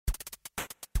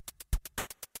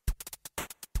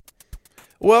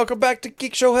Welcome back to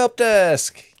Geekhow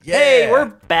Helpdesk. Yeah. Hey, we're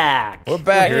back. We're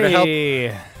back here to help.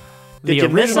 Did you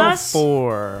miss us?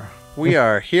 4. We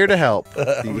are here to help.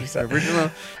 The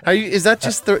original. Is that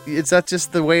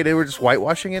just the way they were just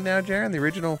whitewashing it now, Jaron? The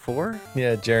original 4?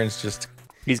 Yeah, Jaren's just.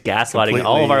 He's gaslighting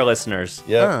all of our listeners.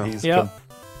 Yep. He's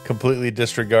completely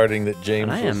disregarding that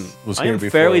James was here before. I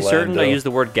am fairly certain I used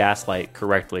the word gaslight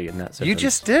correctly in that sentence. You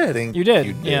just did. You did.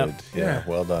 You did. Yeah.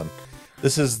 Well done.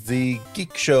 This is the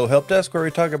Geekhow Helpdesk, where we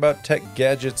talk about tech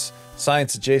gadgets,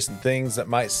 science-adjacent things that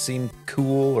might seem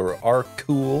cool or are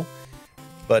cool.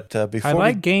 But before have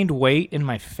I gained weight in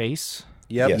my face?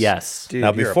 Yep. Yes. Dude,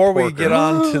 now, before we get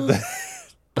on to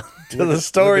the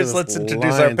stories, let's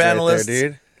introduce our panelists. Right there,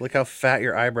 dude. Look how fat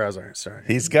your eyebrows are. Sorry.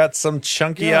 He's got some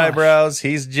chunky eyebrows.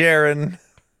 He's Jaren.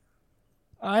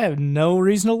 I have no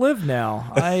reason to live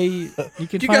now. You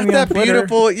can You find me got on that Twitter.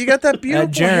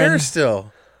 beautiful hair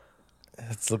still.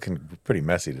 It's looking pretty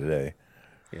messy today.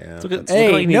 Yeah. Look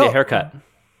like you need a haircut.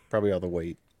 Probably all the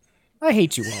weight. I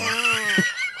hate you all.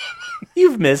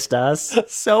 You've missed us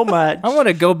so much. I want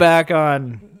to go back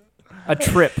on a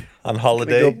trip. On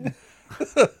holiday.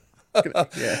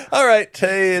 Yeah. All right,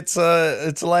 hey, it's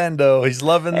Lando. He's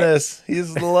loving this.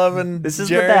 He's loving. This is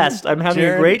Jaren. the best. I'm having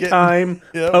a great time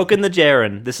Yep. poking the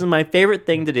Jaren. This is my favorite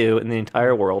thing to do in the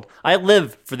entire world. I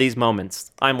live for these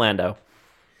moments. I'm Lando.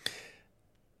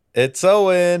 It's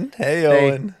Owen. Hey,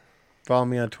 Owen. Follow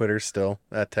me on Twitter still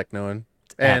at TechNoan.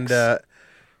 And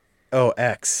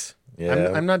X.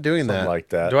 Yeah, I'm not doing something that. like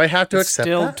that. Do I have to It's accept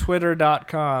still that?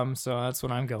 twitter.com, so that's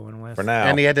what I'm going with. For now.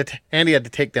 And he had to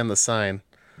take down the sign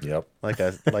Yep. like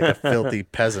a filthy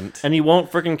peasant. And he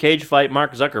won't freaking cage fight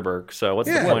Mark Zuckerberg, so what's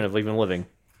Yeah. the point of even living?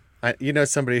 You know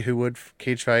somebody who would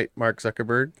cage fight Mark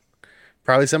Zuckerberg?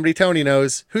 Probably somebody Tony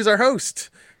knows. Who's our host?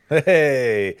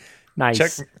 Hey.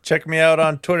 Nice. Check me out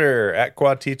on Twitter at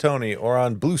QuadTTony or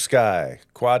on Blue Sky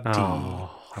Quad T.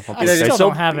 I still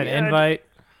don't have an invite.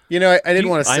 You know, I didn't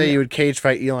want to say you would cage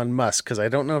fight Elon Musk because I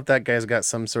don't know if that guy's got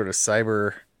some sort of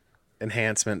cyber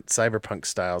enhancement, cyberpunk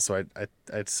style. So I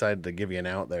decided to give you an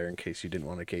out there in case you didn't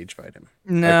want to cage fight him.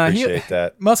 I No, appreciate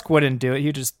that. Musk wouldn't do it.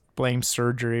 He'd just blame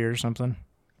surgery or something.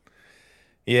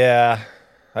 Yeah,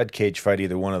 I'd cage fight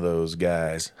either one of those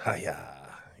guys. Hiya.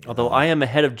 Although I am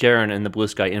ahead of Jaren in the Blue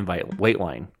Sky invite wait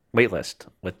list.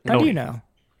 How do you know?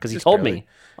 Because he Just told barely. me.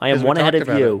 I am 'Cause we one ahead talked of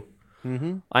about you.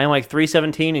 Mm-hmm. I am like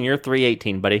 317 and you're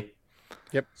 318, buddy.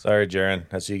 Sorry, Jaren.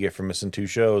 That's what you get for missing 2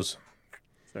 shows.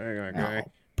 Sorry, okay.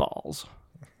 Oh, balls.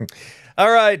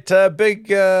 All right, big.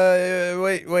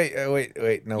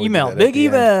 Wait. No, we Email. did that at Big the end.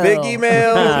 email. Big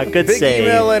email. Good big save.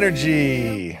 email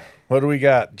energy. What do we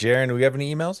got, Jaren? Do we have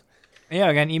any emails? Yeah,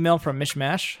 I got an email from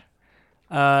Mishmash.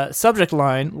 Subject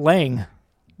line, Lang.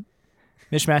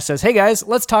 Mishmash says, "Hey guys,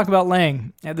 let's talk about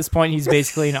Lang." At this point, he's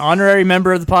basically an honorary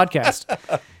member of the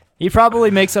podcast. He probably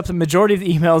makes up the majority of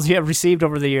the emails you have received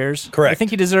over the years. Correct. I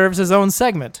think he deserves his own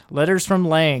segment, Letters from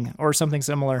Lang, or something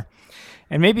similar,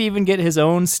 and maybe even get his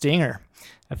own stinger.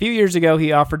 A few years ago,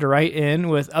 he offered to write in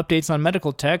with updates on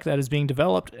medical tech that is being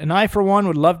developed, and I, for one,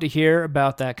 would love to hear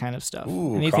about that kind of stuff.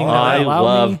 Ooh, Anything call that I will allow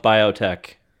love me, biotech.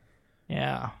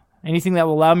 yeah. Anything that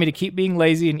will allow me to keep being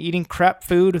lazy and eating crap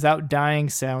food without dying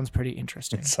sounds pretty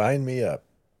interesting. Sign me up.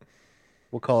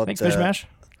 We'll call it Thanks, Mishmash.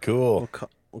 Cool.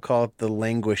 We'll call it the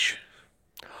languish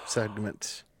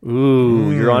segment.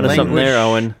 Ooh, you're onto something there,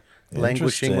 Owen.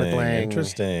 Languishing with Lang.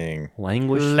 Interesting.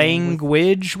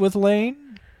 Language with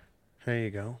Lane? There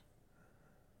you go.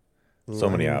 So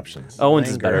many options. Owen's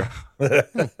is better.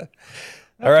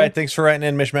 All right. Thanks for writing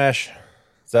in, Mishmash.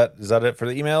 Is that it for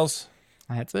the emails?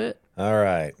 That's it. All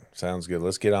right. Sounds good.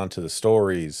 Let's get on to the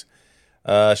stories.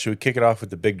 Should we kick it off with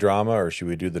the big drama, or should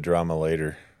we do the drama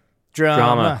later?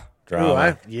 Drama. Drama.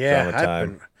 I've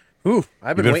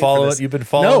been waiting for this. You've been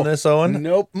following this, Owen?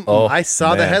 Nope. Oh, I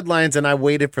saw the man. headlines and I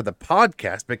waited for the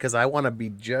podcast because I want to be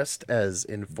just as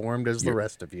informed as the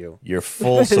rest of you. Your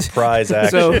full surprise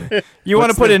action. So you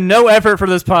want to put in no effort for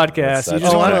this podcast. You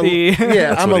just want to be... Yeah,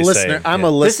 That's I'm what a he's listener. saying. I'm Yeah. a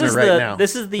listener right now.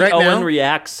 This is the Right Owen now?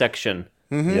 Reacts section.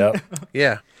 Yep.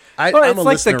 Yeah. Well, I'm it's a like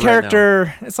the listener right now.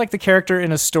 character. It's like the character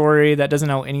in a story that doesn't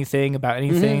know anything about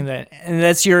anything. And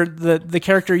that's the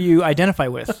character you identify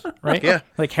with, right? Yeah.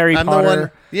 Like Harry I'm Potter. the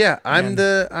one. Yeah, I'm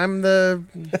the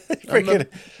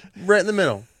right in the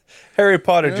middle. Harry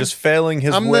Potter just failing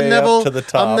his I'm way the Neville up to the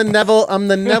top. I'm the Neville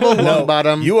No,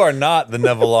 Longbottom. you are not the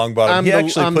Neville Longbottom. He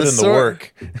actually put in the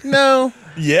work. No.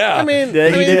 Yeah. I mean, Yeah,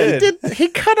 he did. He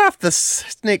cut off the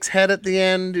snake's head at the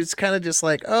end. It's kind of just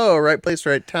like, oh, right place,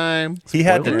 right time. He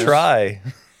had to Spoilers. try.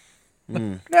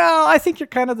 No, I think you're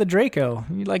kind of the Draco.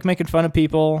 You like making fun of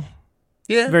people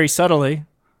Yeah. very subtly,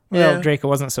 Well, Yeah. Draco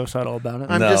wasn't so subtle about it.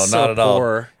 I'm no, just not so at all.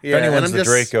 poor. If anyone's and the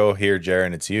Draco here,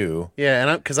 Jaren, it's you. Yeah,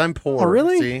 and because I'm poor. Oh,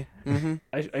 really? See? Mm-hmm.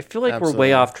 I feel like we're Absolutely.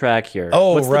 way off track here.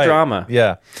 Oh, What's right. the drama?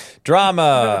 Yeah.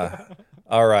 Drama.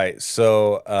 All right.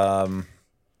 So,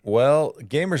 well,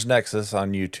 Gamers Nexus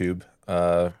on YouTube,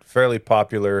 fairly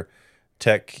popular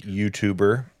tech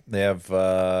YouTuber. They have,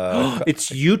 It's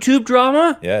YouTube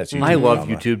drama? yeah, it's YouTube I love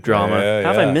drama. YouTube drama. Yeah,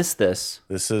 How have yeah. I missed this?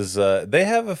 This is, they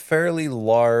have a fairly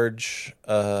large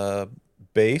base,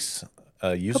 user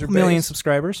Couple base. million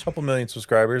subscribers. Couple million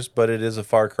subscribers, but it is a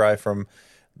far cry from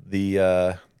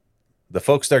the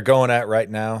folks they're going at right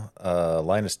now.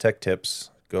 Linus Tech Tips,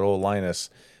 good old Linus.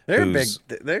 They're big.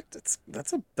 who's-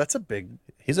 That's a big.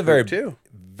 He's a very, too.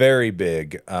 very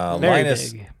big. Very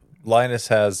Linus, big. Linus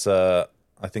has, I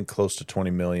think, close to 20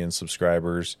 million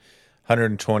subscribers,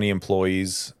 120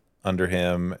 employees under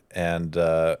him, and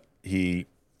he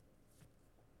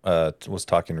was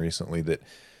talking recently that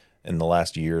in the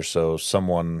last year or so,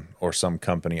 someone or some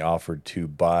company offered to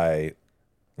buy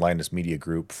Linus Media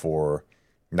Group for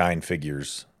 9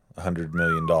 figures, $100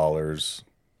 million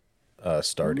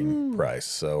starting price.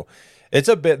 So it's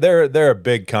a bit. They're a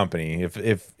big company.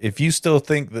 If you still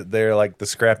think that they're like the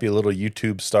scrappy little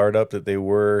YouTube startup that they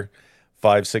were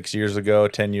 5-6 years ago,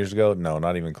 10 years ago, no,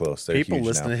 not even close. They're People huge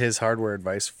listen now. to his hardware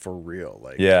advice for real.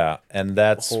 Like, Yeah, and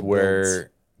that's Whole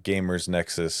where Gamers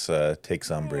Nexus takes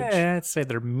umbrage. I'd say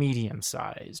they're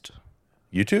medium-sized.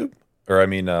 YouTube, or I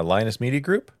mean, Linus Media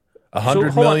Group, $100 hold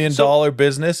on, million so-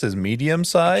 business is medium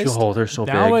sized. Oh, they're so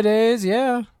big. Nowadays,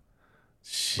 yeah.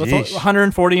 With Sheesh.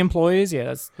 140 employees, yeah,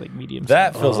 that's like medium.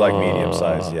 That feels like medium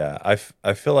sized. Yeah,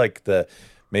 I feel like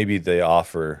maybe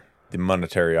the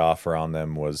monetary offer on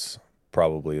them was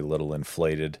probably a little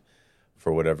inflated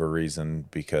for whatever reason,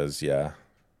 because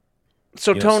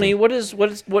So know, Tony, so-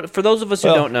 what for those of us who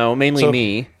Well, don't know, mainly so-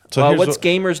 me, so here's what's what-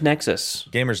 Gamers Nexus?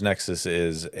 Gamers Nexus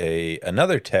is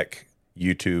another tech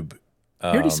YouTube You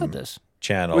already said this.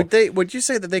 channel. would you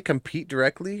say that they compete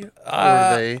directly? Or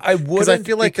I because I wouldn't,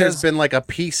 feel like because- there's been like a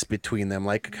peace between them,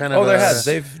 like kind of. Oh, there has.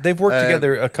 They've worked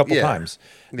together a couple yeah. times.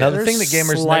 Now the thing that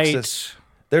Gamers Slight Nexus,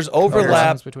 there's overlap.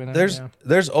 comparisons between them, There's yeah.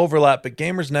 there's overlap, but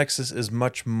Gamers Nexus is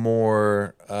much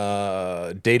more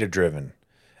data driven,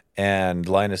 and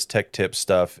Linus Tech Tip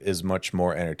stuff is much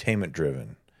more entertainment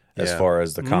driven as Yeah. far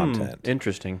as the content.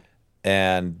 Interesting.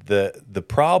 And the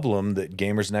problem that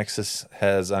Gamers Nexus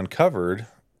has uncovered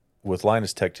with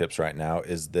Linus Tech Tips right now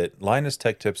is that Linus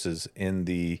Tech Tips is in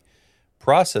the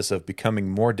process of becoming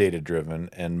more data driven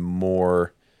and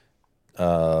more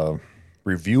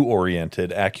review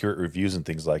oriented, accurate reviews and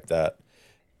things like that.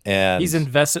 And He's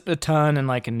invested a ton in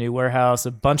like a new warehouse,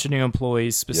 a bunch of new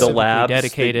employees specifically labs,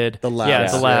 dedicated. the labs, yeah,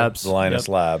 the yeah. labs, the Linus Yep.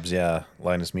 Labs,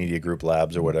 Linus Media Group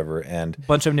Labs or whatever. And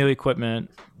bunch of new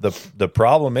equipment. the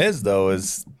problem is though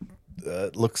is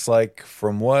it looks like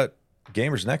from what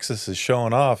Gamers Nexus is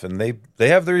showing off, and they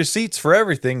have the receipts for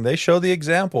everything. They show the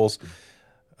examples.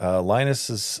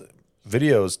 Linus's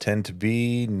videos tend to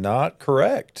be not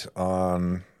correct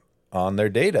on their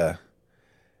data,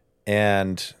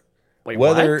 and Wait,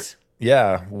 whether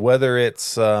what? whether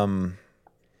it's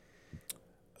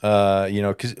because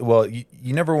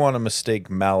you never want to mistake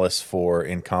malice for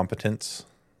incompetence,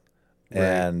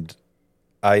 and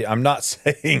I'm not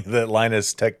saying that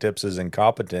Linus Tech Tips is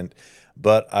incompetent,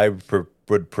 but I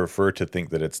would prefer to think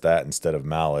that it's that instead of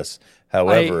malice.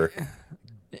 However,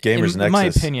 Gamers in my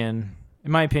Nexus,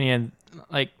 opinion,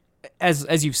 like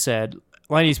as you've said,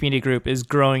 Linus Media Group is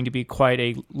growing to be quite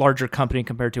a larger company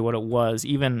compared to what it was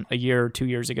even a year or 2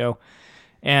 years ago,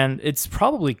 and it's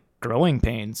probably growing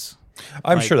pains.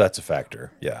 I'm sure that's a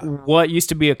factor. Yeah, What used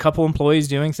to be a couple employees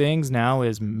doing things now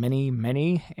is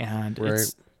many, and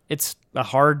it's a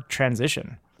hard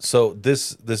transition. So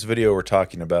this video we're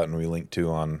talking about and we link to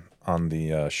on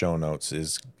the show notes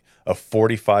is a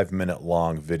 45-minute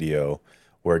long video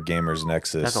where Gamers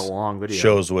Nexus That's a long video.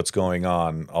 shows what's going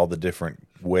on, all the different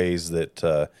ways that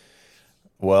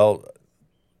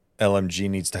LMG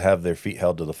needs to have their feet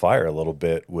held to the fire a little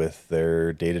bit with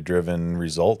their data-driven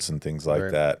results and things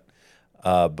like that.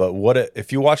 But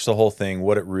if you watch the whole thing,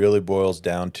 what it really boils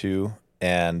down to,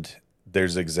 and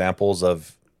there's examples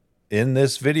of in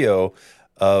this video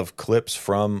of clips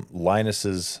from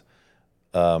Linus's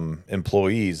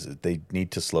employees, they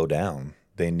need to slow down.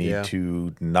 They need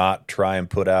to not try and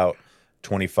put out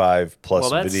 25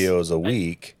 plus videos a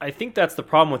week. I think that's the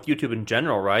problem with YouTube in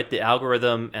general, right? The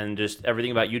algorithm and just everything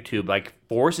about YouTube like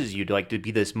forces you to be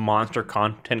this monster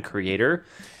content creator,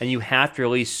 and you have to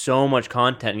release so much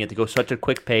content and you have to go such a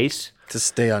quick pace to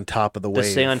stay on top of the wave.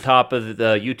 to stay on top of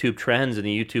the YouTube trends and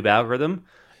the YouTube algorithm.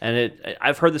 And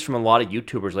I've heard this from a lot of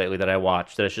YouTubers lately that I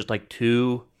watch, that it's just like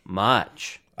too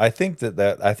much. I think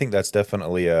that's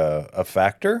definitely a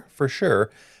factor for sure,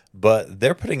 but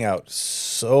they're putting out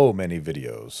so many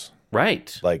videos.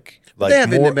 Right. Like They have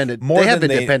more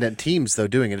than independent teams though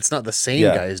doing it. It's not the same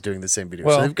guys doing the same video.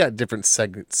 Well, so they've got different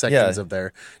sections of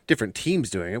their different teams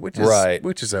doing it, which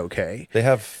is okay. They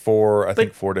have four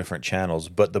different channels,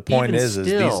 but the point is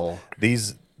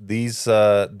these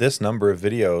this number of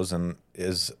videos and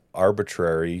is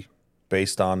arbitrary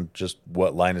based on just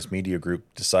what Linus Media Group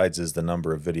decides is the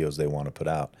number of videos they want to put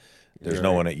out. There's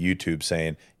no one at YouTube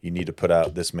saying you need to put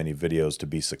out this many videos to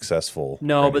be successful.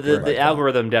 No, but the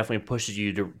algorithm definitely pushes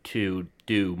you to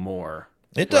do more.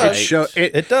 It does.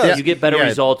 It does. Yeah, you get better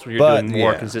results when you're doing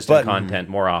more consistent content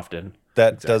more often.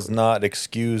 That does not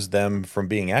excuse them from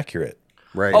being accurate.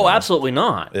 Right. Oh, absolutely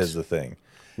not. Is the thing.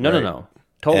 No.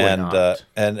 Totally not.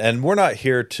 And we're not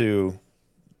here to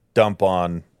dump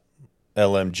on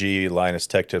LMG, Linus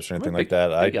Tech Tips, or anything like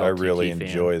that. I really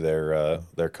enjoy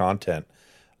their content.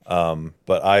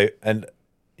 But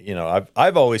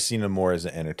I've always seen them more as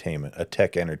an entertainment, a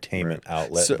tech entertainment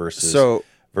outlet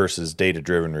versus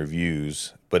data-driven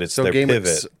reviews. But it's their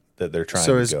pivot that they're trying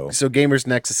to go. So Gamers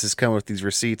Nexus has come with these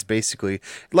receipts, basically,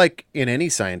 like in any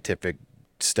scientific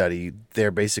study,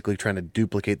 they're basically trying to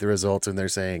duplicate the results, and they're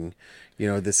saying,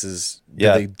 this is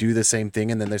they do the same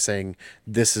thing, and then they're saying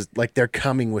this is like they're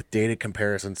coming with data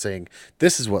comparison, saying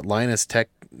this is what Linus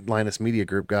Media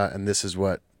Group got, and this is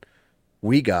what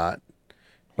we got.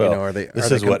 Well,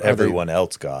 this is what everyone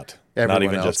else got, not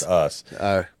even just us.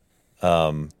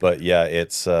 But yeah,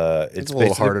 it's a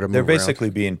little harder to move They're around.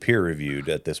 basically being peer reviewed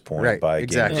at this point by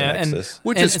Gamers Nexus,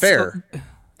 which is fair.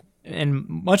 And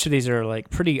much of these are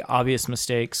like pretty obvious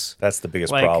mistakes. That's the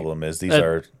biggest problem. Is these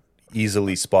are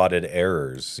easily spotted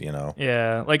errors.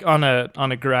 Yeah, like on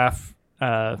a graph,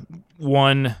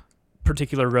 one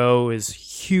particular row is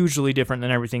hugely different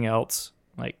than everything else.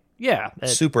 Like,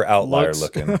 super outlier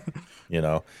looking.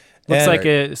 Looks like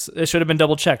it should have been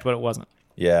double checked, but it wasn't.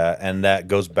 Yeah, and that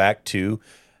goes back to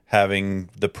having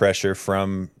the pressure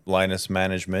from Linus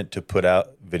management to put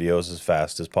out videos as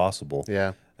fast as possible.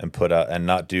 Yeah. And put out and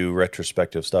not do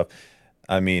retrospective stuff.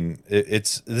 I mean,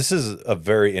 this is a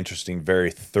very interesting, very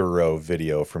thorough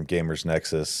video from Gamers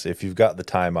Nexus. If you've got the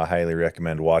time, I highly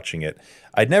recommend watching it.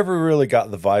 I never really got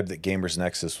the vibe that Gamers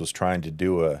Nexus was trying to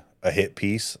do a hit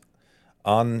piece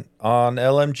on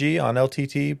LMG, on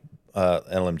LTT,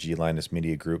 LMG, Linus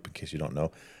Media Group, in case you don't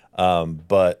know.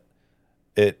 But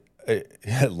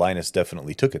Linus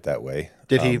definitely took it that way.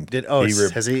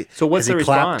 Has he? So what's the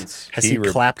response? Has he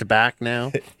clapped back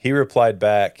now? He replied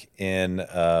back in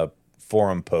a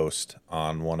forum post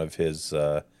on one of his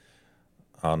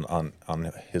on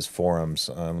his forums.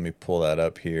 Let me pull that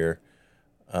up here.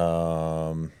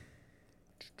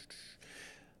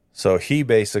 So he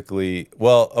basically,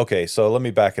 so let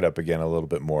me back it up again a little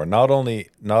bit more. Not only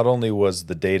was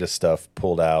the data stuff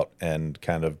pulled out and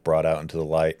kind of brought out into the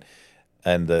light,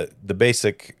 and the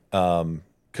basic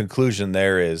conclusion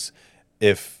there is,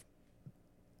 if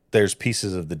there's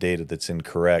pieces of the data that's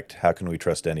incorrect, how can we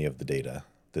trust any of the data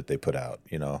that they put out?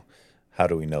 How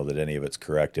do we know that any of it's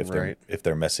correct if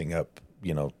they're messing up,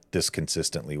 this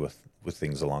consistently with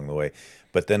things along the way?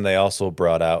 But then they also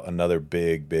brought out another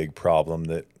big problem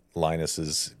that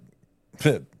Linus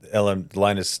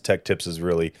Tech Tips is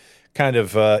really kind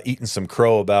of eating some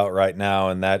crow about right now,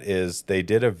 and that is they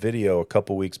did a video a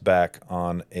couple weeks back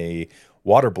on a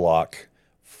water block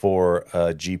for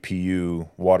a GPU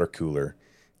water cooler,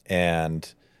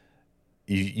 and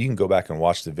you can go back and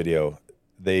watch the video.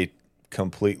 They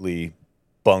completely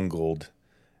bungled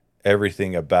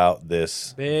everything about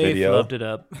this video. They flubbed it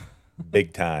up.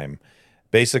 Big time.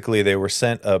 Basically, they were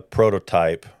sent a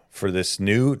prototype for this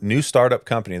new startup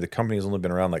company. The company's only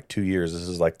been around like 2 years. This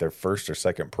is like their first or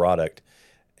second product.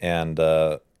 And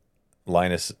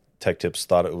Linus Tech Tips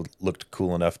thought it looked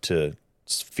cool enough to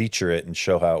feature it and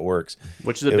show how it works.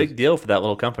 Which is a big deal for that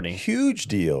little company. Huge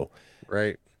deal.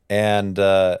 Right. And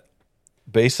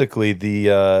basically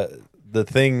the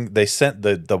thing, they sent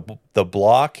the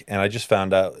block, and I just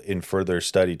found out in further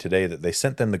study today that they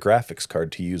sent them the graphics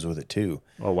card to use with it too.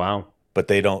 Oh, wow. But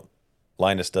they don't,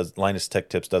 Linus Tech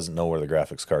Tips doesn't know where the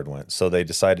graphics card went. So they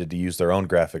decided to use their own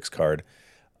graphics card,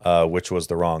 which was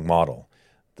the wrong model.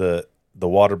 The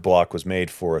water block was made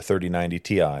for a 3090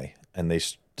 Ti, and they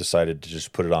decided to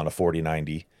just put it on a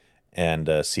 4090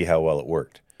 and see how well it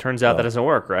worked. Turns out that doesn't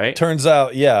work, right? Turns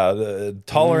out, yeah, the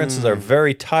tolerances are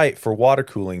very tight for water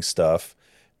cooling stuff.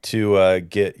 You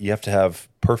have to have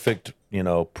perfect,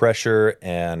 pressure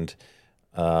and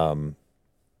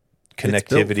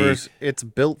connectivity. It's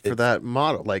built for that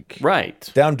model, like right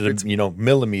down to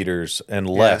millimeters and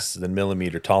less than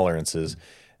millimeter tolerances.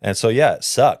 And so, yeah, it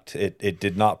sucked. It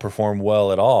did not perform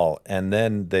well at all. And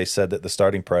then they said that the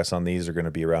starting price on these are going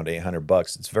to be around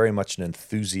 $800. It's very much an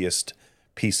enthusiast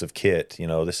piece of kit.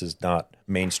 This is not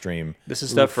mainstream. This is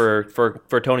stuff for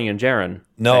Tony and Jaron.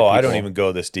 No, I don't even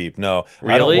go this deep. No,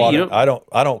 really? I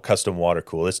don't custom water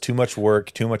cool. It's too much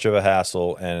work, too much of a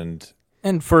hassle, and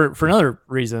for another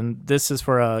reason, this is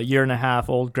for a 1.5 year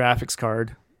old graphics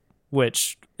card,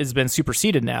 which has been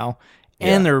superseded now,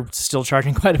 and they're still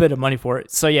charging quite a bit of money for it.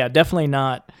 So yeah, definitely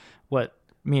not what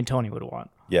me and Tony would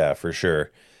want. Yeah, for sure.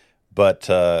 But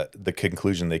the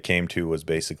conclusion they came to was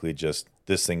basically just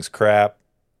this thing's crap.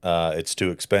 It's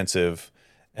too expensive,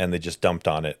 and they just dumped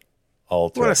on it all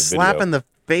throughout What a the slap video. in the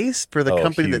face for the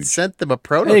company that huge. sent them a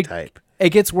prototype. It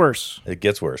gets worse. It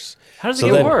gets worse. How does it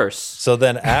get worse? So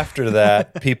then after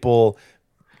that, people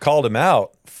called him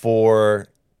out for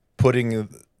putting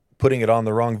it on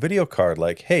the wrong video card.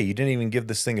 Like, hey, you didn't even give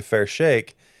this thing a fair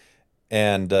shake.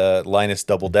 And Linus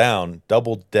doubled down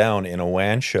in a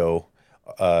WAN show.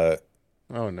 Oh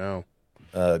no.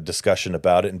 Discussion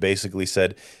about it, and basically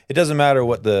said it doesn't matter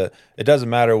what the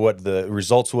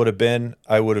results would have been.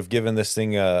 I would have given this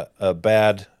thing a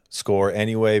bad score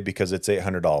anyway because it's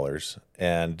 $800,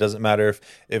 and it doesn't matter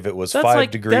if it was 5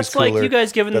 degrees that's cooler. That's like you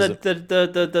guys giving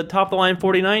the top of the line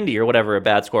 4090 or whatever a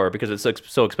bad score because it's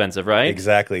so expensive, right?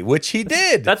 Exactly, which he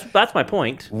did. That's my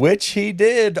point. Which he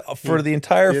did for the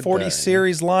entire 40 that,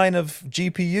 series line of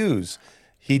GPUs.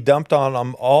 He dumped on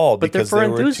them all But because they're for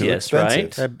they were too enthusiasts,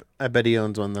 expensive. I bet he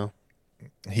owns one though.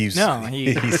 He No,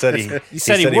 he said he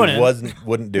said he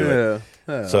wouldn't do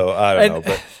it. So I don't know,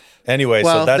 but anyway,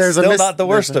 Well, so that's there's a still mis- not the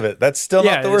worst of it. That's still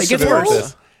not the worst it of gets it.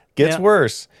 worse. Gets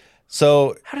worse.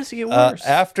 So How does it get worse?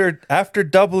 after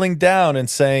doubling down and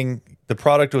saying the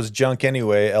product was junk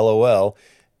anyway, LOL,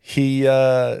 he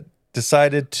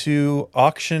decided to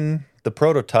auction the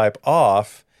prototype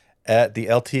off at the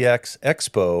LTX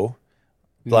Expo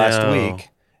last week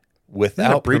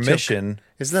without permission.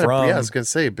 Isn't that I was going to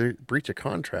say breach of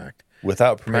contract.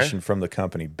 Without permission from the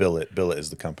company, Billet. Billet is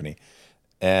the company.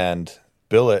 And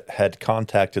Billet had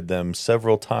contacted them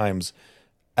several times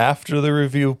after the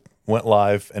review went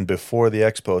live and before the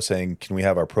expo saying, can we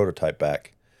have our prototype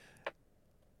back?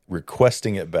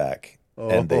 Requesting it back.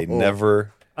 And they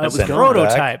never It was sent a it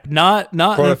prototype, back. not an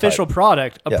Prototype. official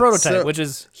product. A Yeah. prototype, So- which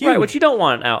is huge. Right, which you don't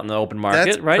want out in the open market,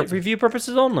 That's right? Review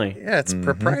purposes only. Yeah, it's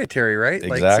proprietary, right?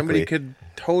 Like Exactly. somebody could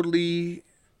totally.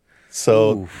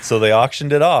 So they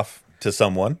auctioned it off to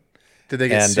someone. Did they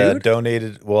get and sued?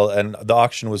 donated. Well, and the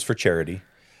auction was for charity,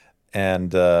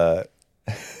 and and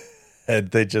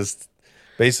they just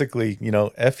basically,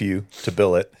 F you to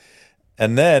Billet,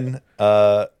 and then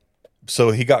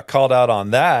so he got called out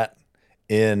on that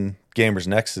in Gamers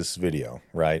Nexus video,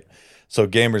 right? So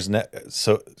Gamers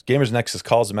Nexus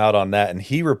calls him out on that, and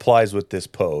he replies with this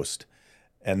post,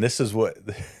 and this is what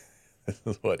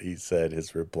he said.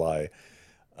 His reply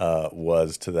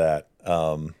was to that.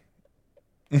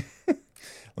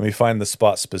 Let me find the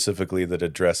spot specifically that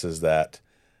addresses that.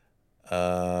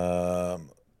 Where'd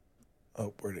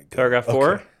it go? Paragraph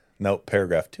 4? Okay. No,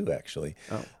 paragraph 2, actually.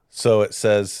 Oh. So it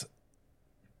says,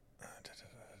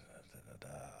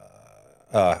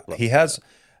 he has,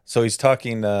 so he's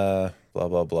talking, blah,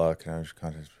 blah, blah.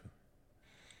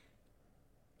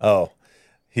 Oh,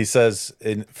 he says,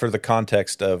 for the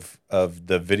context of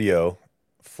the video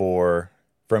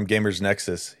from Gamers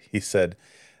Nexus, he said,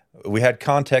 we had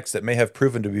context that may have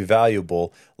proven to be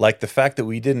valuable, like the fact that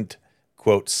we didn't,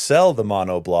 quote, sell the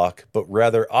monoblock, but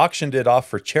rather auctioned it off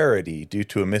for charity due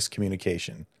to a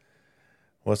miscommunication.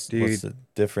 What's the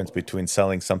difference between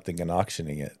selling something and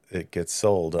auctioning it? It gets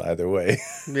sold either way.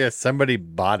 Yeah, somebody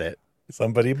bought it.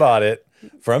 Somebody bought it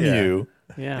from you,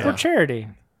 Yeah. for charity.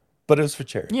 but it was for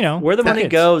charity. Where the money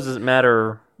goes doesn't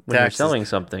matter when Taxes. you're selling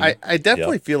something. I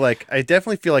definitely feel like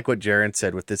what Jaron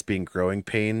said with this being growing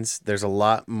pains. There's a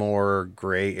lot more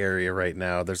gray area right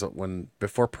now.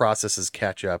 Before processes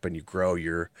catch up and you grow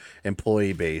your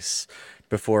employee base,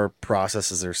 before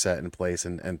processes are set in place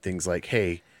and things like,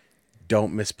 hey,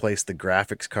 don't misplace the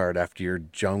graphics card after you're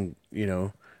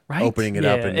Right. opening it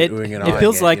up and doing it. It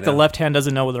feels like the left hand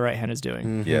doesn't know what the right hand is doing.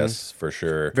 Mm-hmm. Yes, for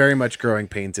sure. Very much growing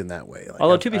pains in that way. Like,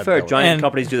 Although, to be fair, dealt with giant And-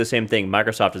 companies do the same thing.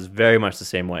 Microsoft is very much the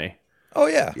same way. Oh,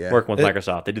 yeah. Yeah. Working with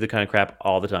Microsoft. They do the kind of crap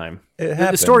all the time. It The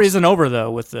happens. story isn't over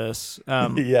though with this.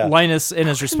 Yeah. Linus in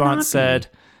his response said,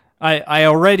 I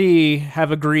already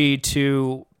have agreed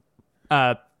to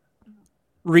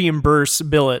reimburse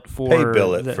Billet for Pay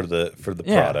Billet for the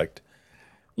Yeah. product.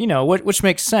 Which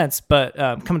makes sense, but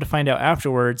come to find out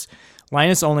afterwards,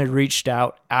 Linus only reached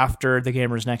out after the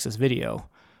Gamers Nexus video.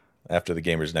 after the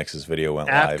Gamers Nexus video went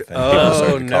After- live, and people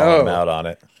started calling him no. out on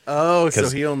it. Oh, so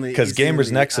he only because he's doing Gamers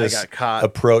the Nexus I got caught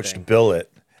approached thing.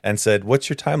 Billet and said, "What's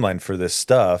your timeline for this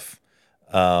stuff?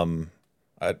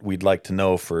 We'd like to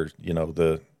know for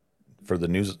the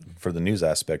news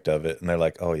aspect of it." And they're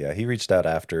like, "Oh yeah, he reached out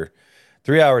after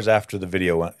 3 hours after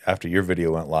your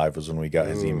video went live was when we got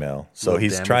his email." So little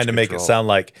he's damage trying to make it control. sound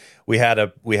like we had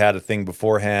a thing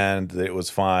beforehand that it was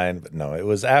fine, but no, it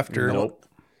was after. Nope.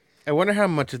 I wonder how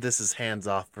much of this is hands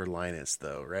off for Linus,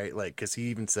 though, right? Like, because he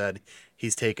even said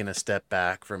he's taken a step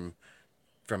back from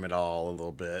it all a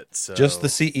little bit. So Just the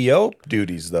CEO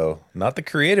duties, though, not the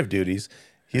creative duties.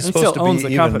 He's He supposed still to owns be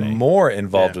the even company. more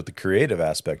involved Yeah. with the creative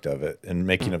aspect of it and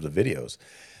making of the videos.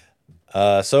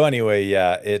 So anyway,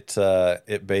 yeah, it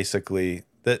basically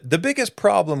the biggest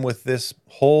problem with this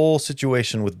whole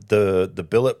situation with the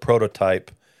billet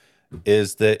prototype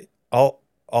is that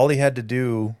all he had to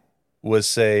do was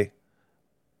say,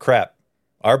 "Crap,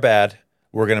 our bad.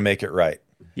 We're gonna make it right."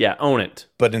 Yeah, own it.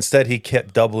 But instead, he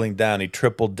kept doubling down. He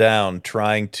tripled down,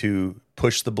 trying to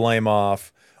push the blame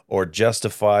off or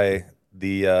justify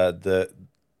the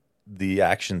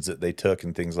actions that they took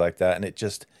and things like that. And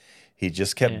he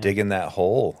just kept digging that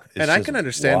hole. It's and I just can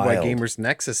understand wild. why Gamers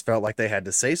Nexus felt like they had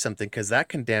to say something, because that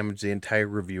can damage the entire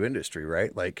review industry,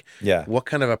 right? Like, Yeah. what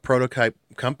kind of a prototype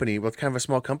company, what kind of a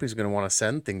small company is going to want to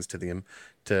send things to them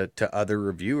to other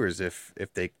reviewers if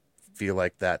they feel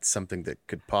like that's something that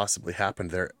could possibly happen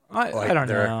there? I don't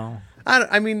know.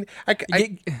 I mean, I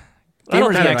don't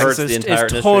Gamers think it hurts Nexus the is entire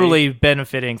industry. totally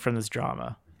benefiting from this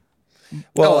drama.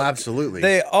 Well, oh, absolutely.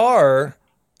 They are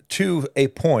to a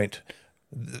point.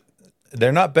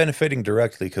 They're not benefiting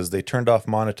directly because they turned off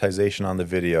monetization on the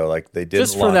video. Like they didn't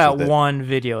Just for launch that with it. one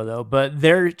video, though. But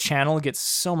their channel gets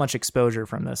so much exposure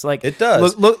from this. Like It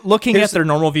does. Looking Here's at their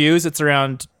normal views, it's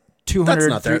around 200,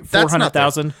 not their-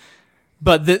 400,000.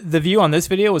 But the view on this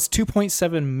video was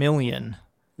 2.7 million.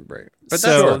 Right. But So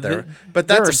that's not there. But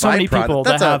that's there are a so many byproduct. people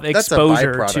That's that have that's a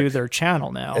exposure byproduct. to their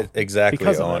channel now. Exactly,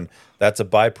 because of Owen. it. That's a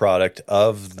byproduct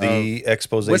of the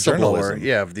expose Whistleblower, journalism.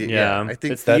 yeah, Yeah, I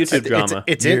think it's the YouTube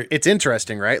it's, drama. It's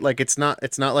interesting, right? Like it's not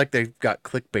like they've got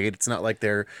clickbait. It's not like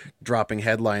they're dropping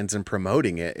headlines and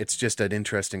promoting it. It's just an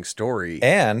interesting story,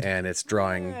 And it's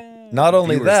drawing. not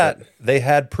only viewers that, they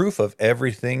had proof of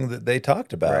everything that they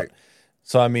talked about. Right.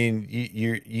 So I mean,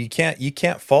 you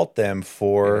can't fault them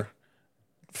for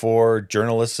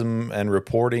journalism and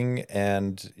reporting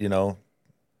and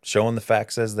showing the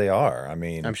facts as they are. I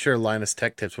mean, I'm sure Linus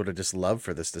Tech Tips would have just loved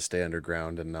for this to stay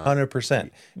underground and not. 100%.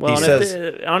 Well, He and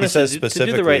says, honestly, he says to do the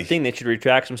specifically, right thing, they should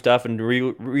retract some stuff and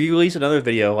re-release another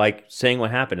video, like saying what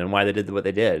happened and why they did what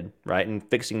they did, right, and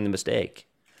fixing the mistake.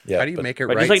 yeah, How do you but- make it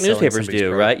Right, right? just like selling newspapers somebody's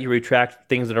do, right? You retract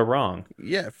things that are wrong.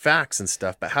 Yeah, facts and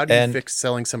stuff. But how do you And- fix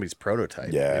selling somebody's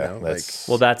prototype? Yeah, you know? that's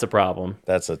Well, that's a problem.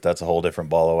 that's a whole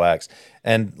different ball of wax.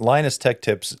 And Linus Tech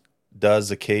Tips does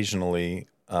occasionally,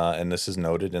 and this is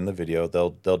noted in the video,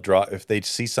 they'll drop if they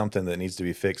see something that needs to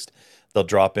be fixed, they'll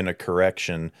drop in a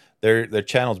correction. Their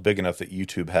channel's big enough that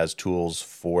YouTube has tools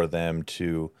for them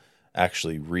to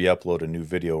actually re-upload a new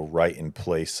video right in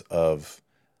place of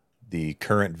the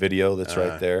current video that's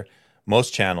right there.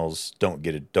 Most channels don't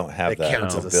have it that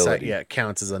counts as a ability. it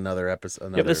counts as another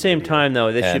episode. Yeah, at the same time, though,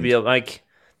 they should be like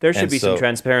there should and be some so-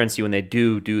 transparency when they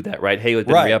do that, right? Hey, it's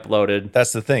been Right. re-uploaded.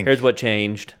 That's the thing. Here's what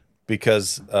changed.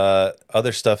 Because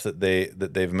other stuff that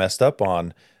they've messed up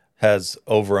on has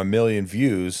over 1 million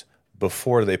views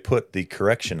before they put the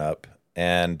correction up,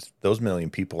 and those 1 million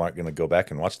people aren't going to go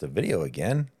back and watch the video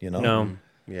again. No,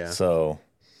 Yeah. So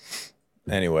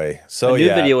anyway, so a new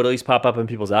yeah, video would at least pop up in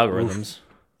people's algorithms.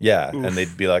 yeah, and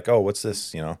they'd be like, "Oh, what's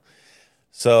this?"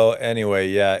 So anyway,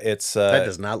 yeah, it's that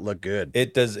does not look good.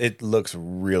 it does. It looks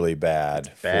really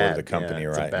bad, Bad. for the company Yeah,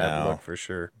 it's a right bad now. look for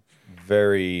sure.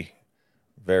 Very,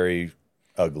 very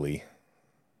ugly.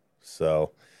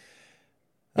 So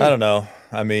I don't know.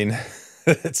 I mean,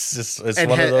 it's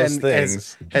one of those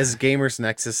things. Has Gamers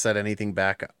Nexus said anything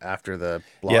back after the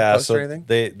blog Yeah, post so or anything?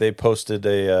 they posted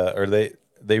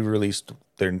they released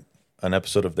an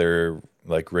episode of their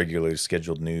like regularly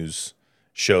scheduled news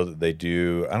show that they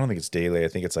do. I don't think it's daily. I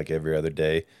think it's like every other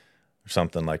day or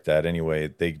something like that. Anyway,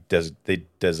 they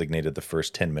designated the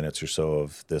first 10 minutes or so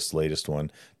of this latest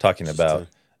one talking about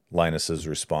Linus's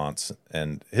response,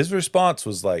 and his response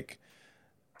was like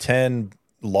 10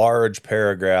 large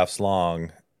paragraphs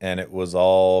long, and it was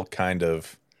all kind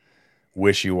of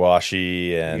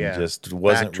wishy-washy and Yeah. just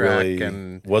wasn't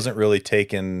Backtrack really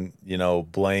taking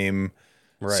blame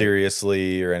Right.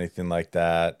 seriously or anything like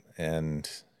that. And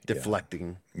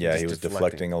Deflecting. yeah, Just he was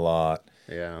deflecting a lot.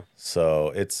 Yeah.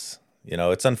 So it's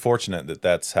it's unfortunate that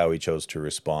that's how he chose to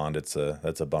respond. That's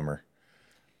a bummer.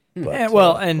 But,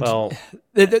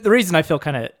 the reason I feel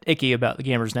kind of icky about the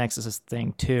Gamers Nexus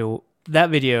thing too, that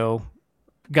video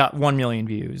got 1 million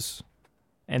views,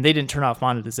 and they didn't turn off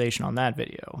monetization on that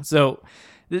video. So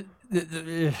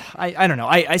I don't know.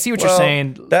 I see what you're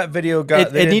saying. That video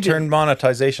they didn't turn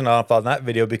monetization off on that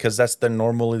video because that's the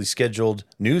normally scheduled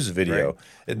news video.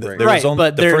 Right.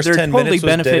 But they're totally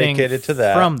benefiting dedicated to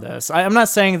that. From this. I'm not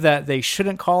saying that they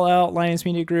shouldn't call out Linus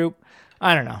Media Group.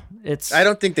 I don't know. I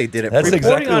don't think they did it. That's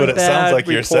exactly what it sounds like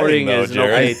you're saying, though, is an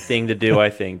okay thing to do, I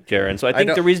think, Jaron. So I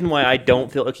think the reason why I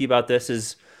don't feel icky about this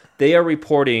is they are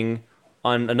reporting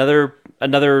on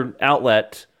another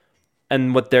outlet,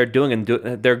 and what they're doing, and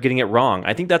they're getting it wrong.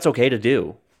 I think that's okay to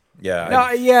do.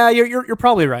 Yeah. You're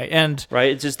probably right. And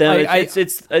right, it's just that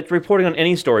it's reporting on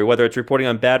any story, whether it's reporting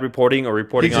on bad reporting or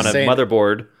reporting on a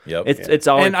motherboard. Yep. It's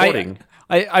all reporting.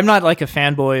 I'm not like a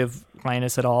fanboy of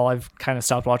Linus at all. I've kind of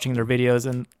stopped watching their videos,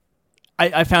 and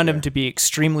I found him to be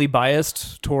extremely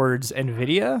biased towards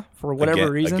NVIDIA for whatever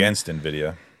reason. Against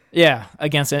NVIDIA. Yeah,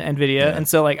 against NVIDIA. Yeah. And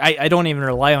so I don't even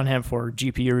rely on him for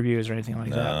GPU reviews or anything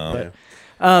like that.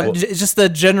 But it's just the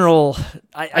general.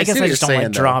 I guess I just don't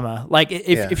like drama. Like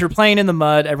if you're playing in the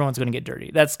mud, everyone's going to get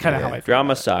dirty. That's kind of how I feel.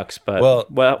 Drama sucks, but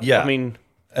yeah. I mean,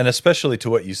 and especially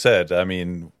to what you said. I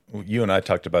mean, you and I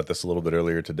talked about this a little bit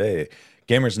earlier today.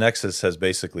 Gamers Nexus has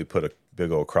basically put a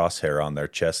big old crosshair on their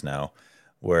chest now,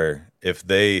 where if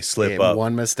they slip up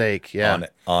one mistake,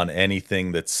 on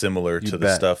anything that's similar to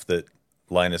the stuff that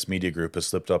Linus Media Group has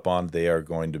slipped up on, they are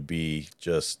going to be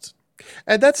just.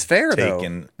 And that's fair, though.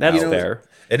 That's fair.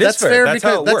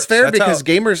 That's fair because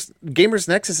Gamers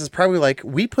Nexus is probably like,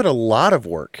 we put a lot of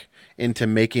work into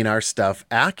making our stuff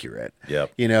accurate.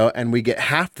 Yep. And we get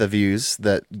half the views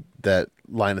that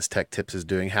Linus Tech Tips is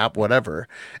doing, half whatever,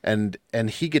 and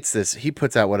he gets this. He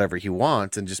puts out whatever he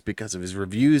wants, and just because of his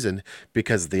reviews and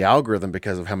because of the algorithm,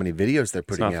 because of how many videos they're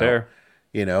putting out, fair.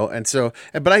 And so,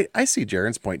 but I see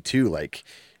Jaron's point too. Like,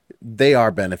 they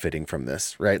are benefiting from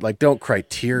this, right? Like, don't cry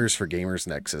tears for Gamers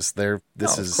Nexus. They're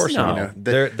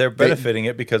benefiting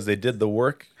it because they did the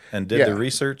work and did the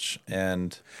research,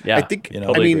 and I think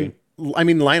I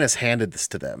mean Linus handed this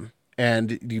to them,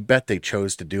 and you bet they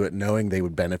chose to do it knowing they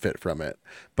would benefit from it.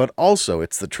 But also,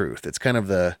 it's the truth. It's kind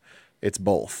of it's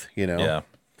both, Yeah.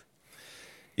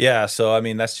 So I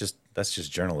mean, that's just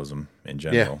journalism in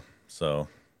general. Yeah. So.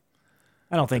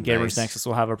 I don't think Gamers Nexus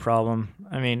will have a problem.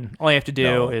 I mean, all you have to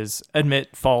do is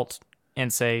admit fault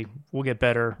and say, we'll get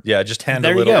better. Yeah, just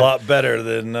handle it a lot better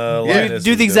than Linus.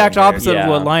 Do the exact opposite of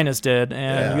what Linus did,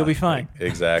 and you'll be fine.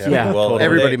 Exactly. Yeah. Well,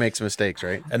 everybody makes mistakes,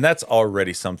 right? And that's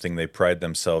already something they pride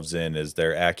themselves in, is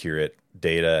their accurate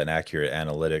data and accurate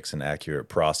analytics and accurate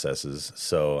processes.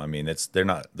 So, I mean, they're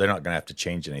not going to have to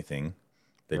change anything.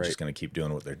 They're just going to keep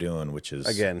doing what they're doing, which is...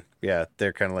 Again,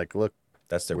 they're kind of like, look,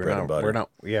 that's their bread and butter.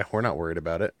 We're not worried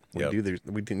about it. We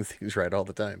do things right all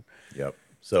the time. Yep.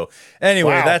 So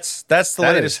anyway, that's the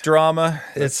latest drama.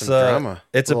 It's drama.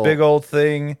 It's a big old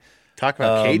thing. Talk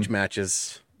about cage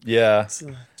matches. Yeah.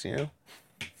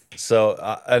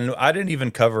 So and I didn't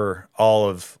even cover all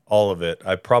of it.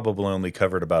 I probably only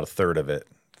covered about a third of it.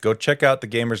 Go check out the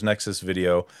Gamers Nexus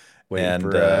video.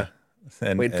 Waiting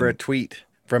for a tweet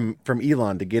from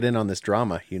Elon to get in on this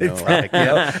drama, I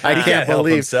can't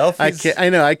believe himself. I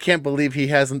can't believe he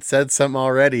hasn't said something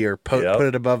already or put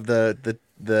it above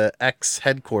the X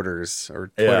headquarters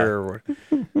or Twitter or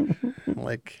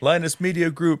like Linus Media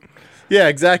Group. Yeah,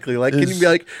 exactly. Like, can you be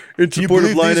like in support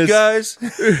of Linus? These guys?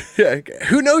 Yeah,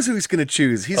 who knows who he's going to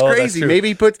choose? He's crazy. Maybe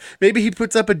he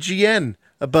puts up a GN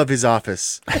above his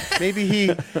office. Maybe he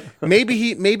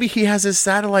has his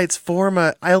satellites form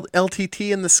a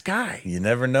LTT in the sky. You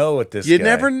never know with this. You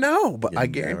never know, but I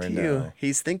guarantee you,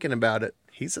 he's thinking about it.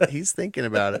 He's thinking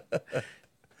about it.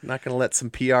 Not going to let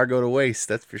some PR go to waste.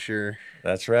 That's for sure.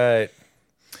 That's right.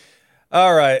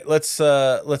 All right, let's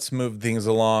move things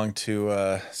along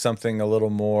to something a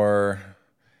little more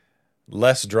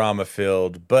less drama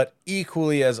filled, but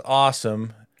equally as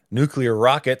awesome. Nuclear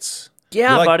rockets.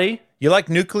 Yeah, buddy. You like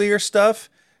nuclear stuff?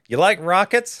 You like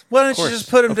rockets? Why don't you just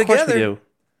put them together? Of course we do.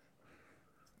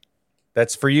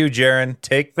 That's for you, Jaron.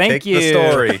 Take you. The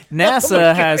story.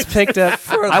 NASA has picked up.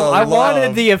 I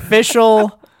wanted the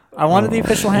official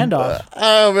handoff.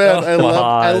 Oh man, I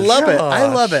love it.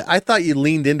 I love it. I thought you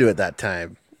leaned into it that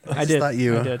time. I did. I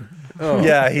did. Oh,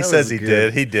 yeah, he says he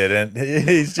did. He didn't.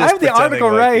 He's just. I have the article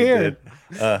right here.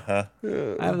 Uh-huh.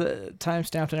 I have the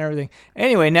timestamped and everything.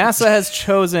 Anyway, NASA has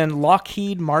chosen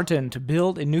Lockheed Martin to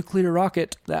build a nuclear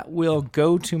rocket that will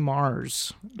go to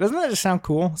Mars. Doesn't that just sound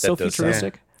cool? So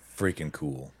futuristic. Freaking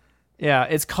cool. Yeah,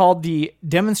 it's called the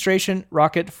Demonstration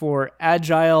Rocket for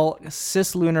Agile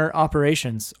Cislunar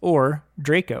Operations, or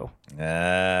DRACO.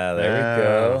 There we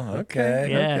go.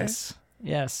 Okay.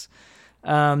 Yes.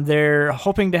 They're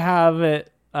hoping to have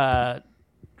it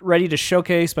ready to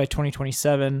showcase by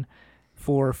 2027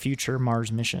 for future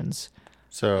Mars missions.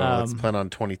 So let's plan on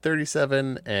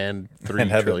 2037 and $3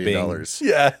 And have it trillion. being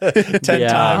 10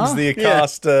 times the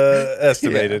cost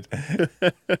estimated.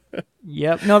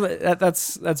 Yep. No,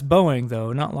 that's Boeing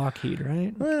though, not Lockheed,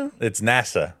 right? It's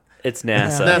NASA. It's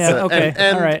NASA. Yeah, okay.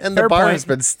 And, all right. and Fair the bar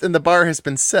point. the bar has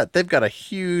been set. They've got a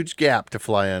huge gap to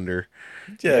fly under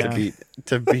Yeah.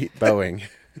 to beat Boeing.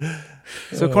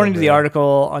 So according to the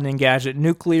article on Engadget,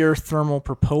 nuclear thermal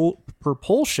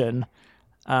propulsion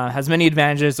has many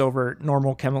advantages over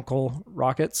normal chemical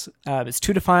rockets. It's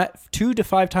 2 to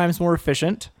 5 times more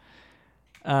efficient,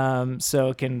 so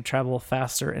it can travel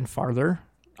faster and farther,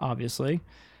 obviously.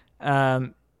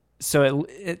 So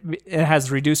it has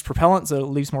reduced propellant, so it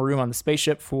leaves more room on the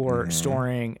spaceship for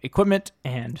storing equipment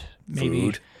and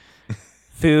maybe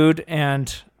food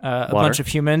and a bunch of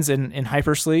humans in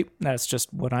hypersleep. That's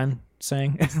just what I'm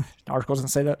saying. The article doesn't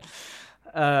say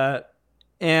that.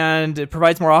 And it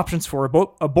provides more options for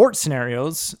abort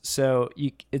scenarios, so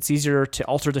it's easier to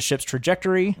alter the ship's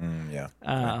trajectory.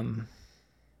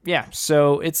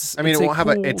 So it's. I mean,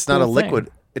 it's not a thing. liquid.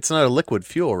 It's not a liquid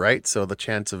fuel, right? So the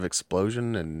chance of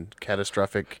explosion and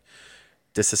catastrophic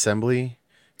disassembly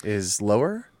is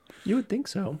lower. You would think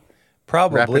so.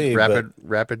 Probably. Rapid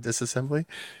disassembly.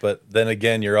 But then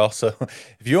again, you're also,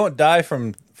 if you won't die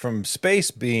from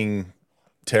space being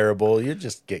terrible, you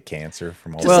just get cancer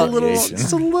from all radiation.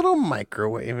 Just a little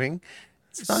microwaving.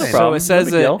 It's fine. So it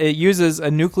says it uses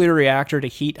a nuclear reactor to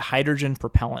heat hydrogen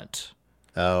propellant.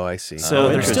 Oh, I see. So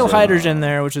there's still hydrogen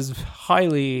there, which is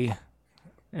highly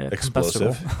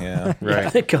explosive. combustible. Yeah.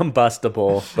 Right.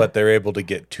 Combustible. But they're able to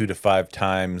get 2 to 5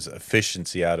 times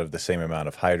efficiency out of the same amount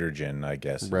of hydrogen, I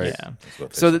guess. Right. Yeah.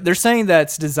 So they're saying that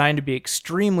it's designed to be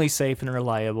extremely safe and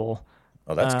reliable.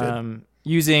 Oh, that's good.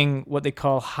 Using what they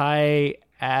call high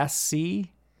assay.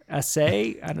 I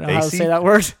don't know how to say that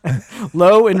word.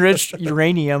 Low enriched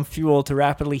uranium fuel to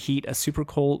rapidly heat a super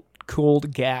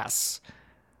cooled gas,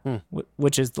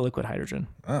 which is the liquid hydrogen.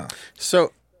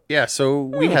 So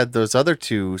we had those other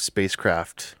 2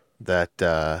 spacecraft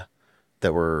that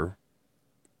were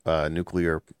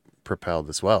nuclear propelled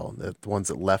as well. The ones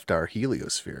that left our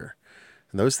heliosphere,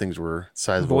 and those things were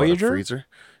sizable. Voyager? A freezer.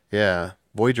 Yeah,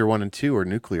 Voyager 1 and 2 were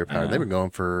nuclear powered. They've been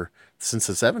going since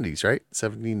the 70s, right?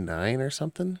 79 or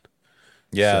something.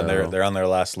 Yeah, So, and they're on their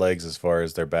last legs as far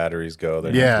as their batteries go.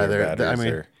 They they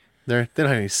don't have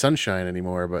any sunshine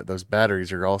anymore, but those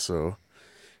batteries are also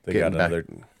they got another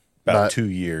about 2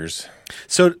 years.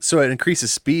 So it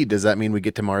increases speed. Does that mean we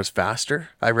get to Mars faster?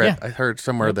 I heard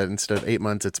somewhere that instead of 8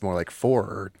 months, it's more like 4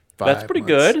 or 5. That's pretty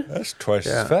months. good. That's twice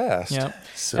as fast. Yeah.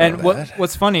 So And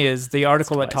what's funny is the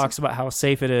article that talks about how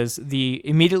safe it is, the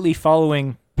immediately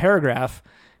following paragraph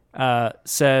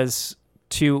says,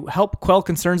 to help quell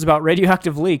concerns about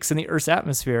radioactive leaks in the Earth's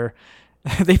atmosphere,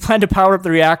 they plan to power up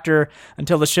the reactor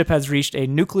until the ship has reached a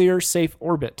nuclear safe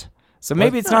orbit. So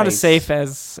maybe it's not as safe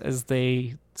as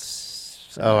they.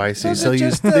 Oh, I see. So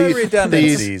use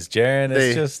redundancies, Jaron.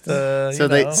 It's just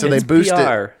they boost PR.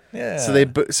 it. Yeah.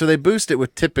 So they boost it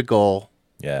with typical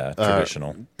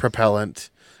traditional propellant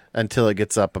until it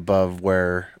gets up above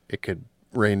where it could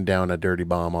rain down a dirty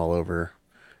bomb all over.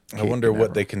 I wonder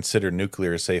what they consider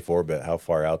nuclear safe orbit. How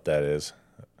far out that is?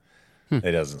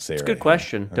 It doesn't say. It's a good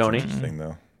question, Tony. Interesting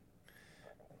though.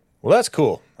 Well, that's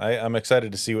cool. I'm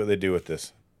excited to see what they do with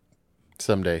this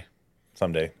Someday.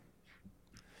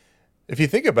 If you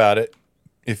think about it,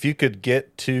 if you could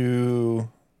get to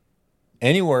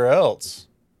anywhere else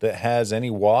that has any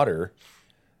water,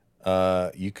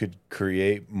 you could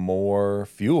create more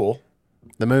fuel.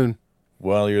 The moon.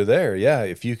 While you're there, yeah.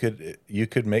 If you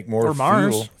could make more or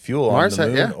fuel Mars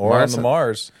on the moon or Mars on the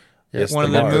Mars. Yes, One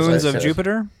of the moons of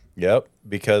Jupiter. Yep,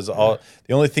 because the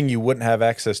only thing you wouldn't have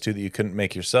access to that you couldn't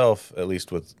make yourself, at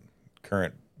least with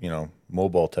current,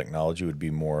 mobile technology, would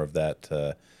be more of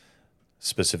that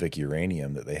specific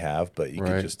uranium that they have. But you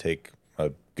could just take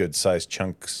a good sized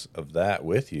chunks of that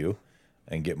with you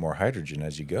and get more hydrogen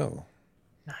as you go.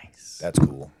 Nice. That's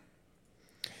cool.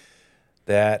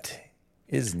 That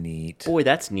is neat. Boy,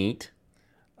 that's neat.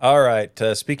 All right.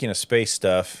 Speaking of space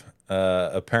stuff,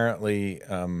 apparently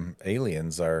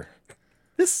aliens are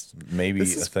maybe a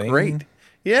thing. Great.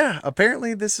 Yeah,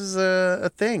 apparently this is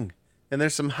a thing, and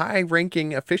there's some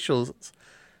high-ranking officials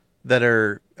that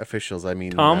are officials. I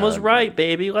mean, Tom was right,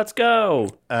 baby. Let's go.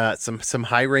 some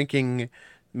high-ranking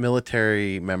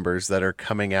military members that are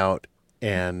coming out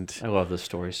and I love this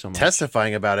story so much.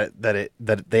 testifying about it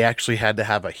that they actually had to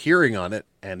have a hearing on it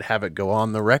and have it go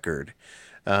on the record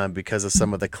because of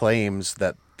some of the claims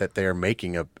that they are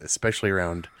making, especially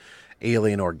around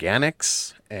alien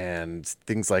organics and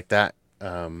things like that.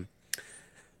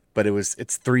 But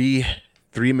it's three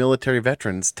military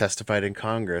veterans testified in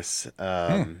Congress,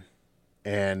 and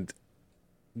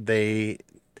they're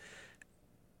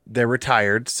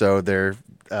retired, so they're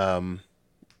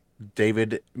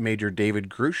Major David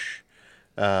Grush.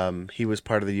 He was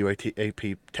part of the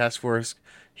UAP task force.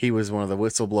 He was one of the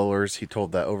whistleblowers. He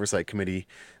told the oversight committee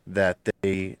that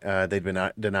they'd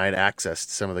been denied access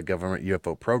to some of the government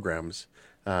UFO programs,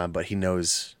 but he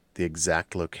knows the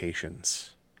exact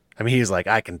locations. I mean, he's like,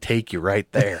 I can take you right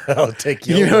there. I'll take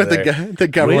you. You know, over there. the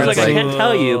government's He's like, I can't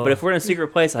tell you, but if we're in a secret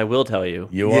place, I will tell you.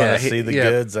 You want to see the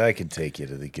goods? I can take you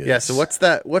to the goods. Yeah. So what's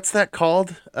that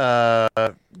called?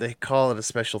 They call it a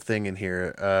special thing in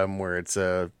here, where it's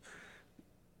a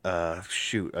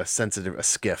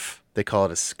skiff. They call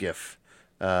it a skiff,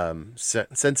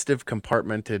 sensitive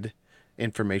compartmented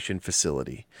information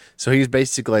facility. So he's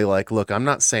basically like, look, I'm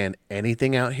not saying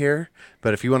anything out here,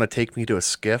 but if you want to take me to a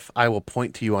skiff, I will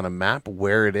point to you on a map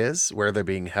where it is, where they're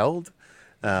being held,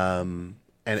 and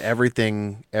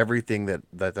everything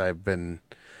that I've been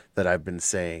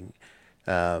saying.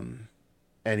 And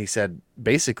he said,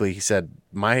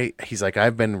 he's like,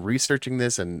 I've been researching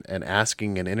this and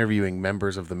asking and interviewing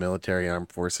members of the military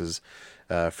armed forces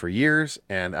for years,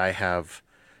 and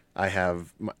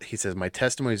he says, my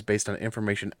testimony is based on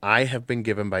information I have been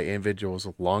given by individuals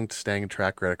with long-standing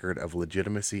track record of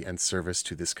legitimacy and service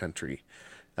to this country,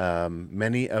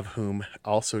 many of whom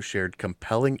also shared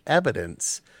compelling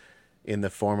evidence in the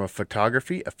form of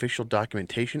photography, official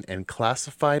documentation, and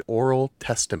classified oral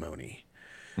testimony.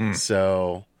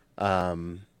 So,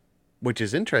 which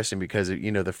is interesting because,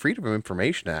 the Freedom of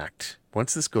Information Act,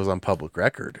 once this goes on public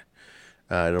record,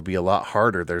 it'll be a lot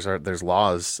harder. There's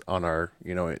laws on our,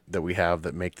 that we have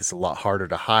that make this a lot harder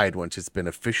to hide once it's been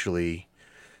officially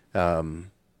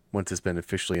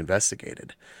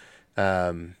investigated.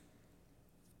 But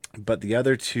the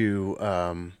other two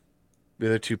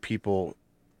people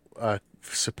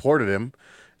supported him,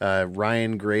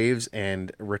 Ryan Graves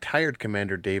and retired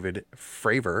Commander David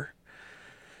Fravor.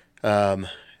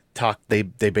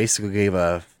 They basically gave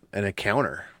an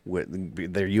encounter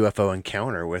with their UFO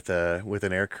encounter with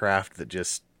an aircraft that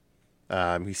just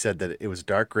he said that it was a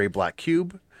dark gray black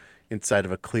cube inside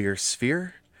of a clear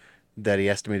sphere that he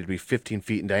estimated to be 15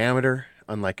 feet in diameter,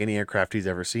 unlike any aircraft he's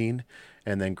ever seen.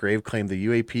 And then Grave claimed the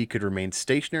UAP could remain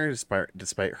stationary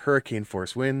despite hurricane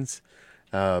force winds.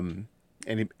 And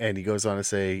he goes on to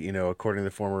say, according to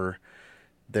the former,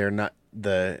 they're not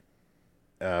the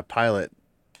pilot.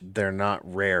 They're not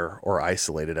rare or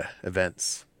isolated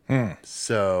events.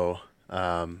 So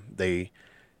they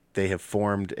have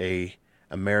formed a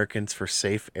Americans for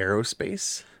Safe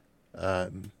Aerospace,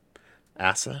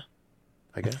 ASA,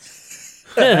 I guess.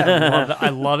 I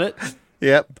love it.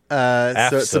 Yep.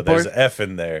 AFSA, so there's an F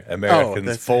in there.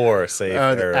 Americans for Safe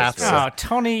Aerospace. Oh,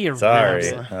 Tony, you're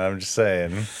Sorry, rambling. I'm just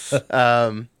saying.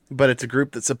 But it's a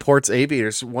group that supports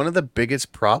aviators. One of the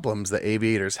biggest problems that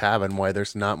aviators have, and why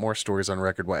there's not more stories on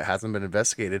record, why it hasn't been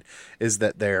investigated, is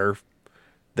that they're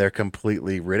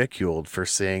completely ridiculed for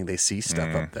saying they see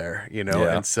stuff up there,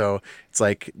 Yeah. And so it's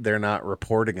like they're not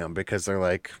reporting them because they're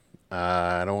like,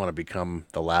 I don't want to become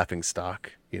the laughing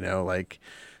stock, like,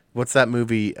 what's that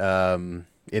movie,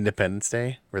 Independence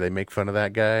Day, where they make fun of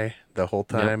that guy the whole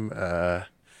time? Yep.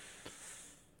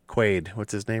 Quaid,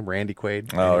 what's his name? Randy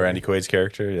Quaid. Oh, Randy Quaid's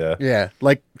character, yeah. Yeah,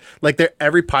 like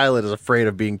every pilot is afraid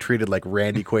of being treated like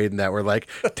Randy Quaid, and that we're like,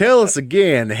 tell us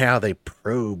again how they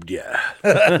probed you.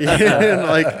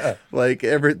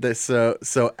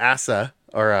 So ASA,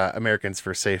 or Americans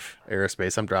for Safe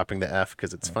Aerospace. I'm dropping the F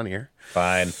because it's funnier.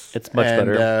 Fine. It's much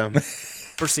better.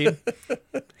 Proceed.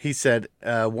 He said,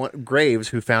 Graves,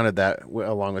 who founded that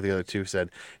along with the other two, said,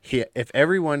 if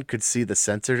everyone could see the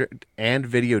sensor and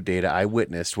video data I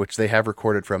witnessed, which they have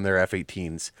recorded from their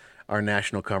F-18s, our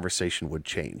national conversation would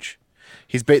change.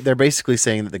 They're basically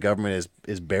saying that the government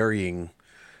is burying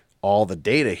all the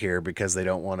data here because they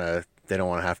don't want to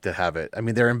have to have it. I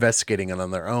mean, they're investigating it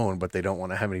on their own, but they don't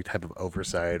want to have any type of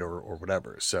oversight or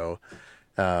whatever. So,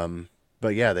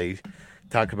 but yeah, they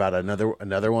talk about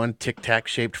another one, tic-tac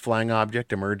shaped flying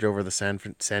object emerge over the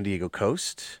San Diego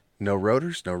coast. No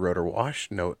rotors, no rotor wash,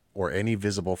 or any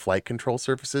visible flight control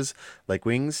surfaces like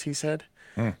wings, he said.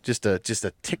 Just a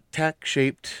tic-tac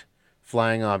shaped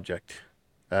flying object.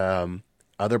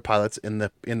 Other pilots in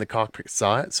the cockpit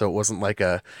saw it, so it wasn't like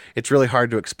it's really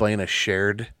hard to explain a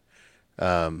shared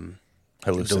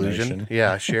hallucination.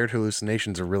 Yeah, shared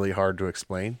hallucinations are really hard to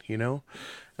explain,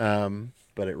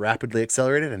 but it rapidly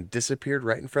accelerated and disappeared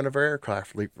right in front of our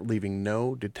aircraft, leaving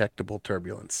no detectable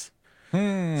turbulence.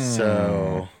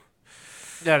 So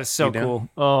That is so cool.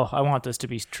 Oh, I want this to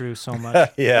be true so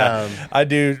much. Yeah, I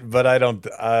do, but I don't.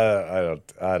 I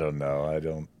don't know. I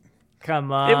don't.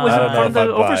 Come on. It was I don't know from if I'd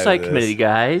the buy oversight this. committee,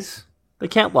 guys. They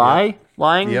can't lie.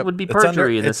 Lying Yep. would be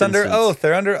perjury in this It's under instance. oath.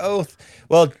 They're under oath.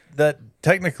 Well, that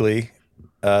technically,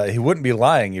 he wouldn't be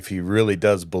lying if he really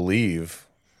does believe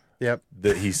Yep.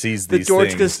 that he sees The these George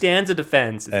things. Costanza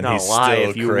defense. It's and not he's a lie still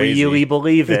if you crazy. really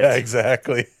believe it. Yeah,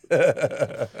 exactly.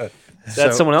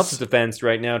 That's someone else's defense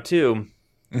right now too.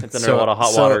 It's under a lot of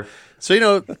hot water.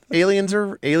 So aliens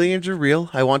are real.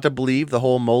 I want to believe the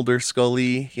whole Mulder,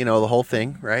 Scully, the whole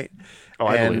thing, right? Oh,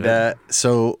 I believe it.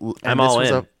 And all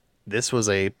in. This was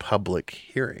a public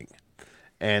hearing,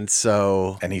 and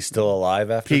so And he's still alive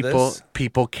after this?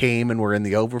 people came and were in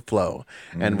the overflow,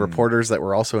 and reporters that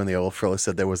were also in the overflow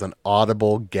said there was an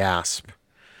audible gasp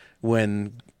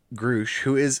when Grush,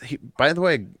 who is by the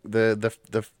way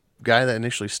the guy that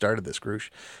initially started this,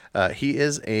 Grush, he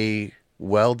is a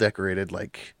well decorated,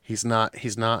 like he's not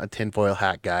a tinfoil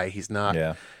hat guy. He's not.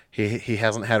 Yeah. He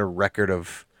hasn't had a record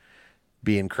of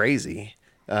being crazy.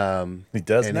 He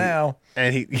does now.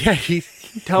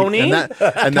 Tony?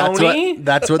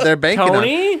 That's what they're banking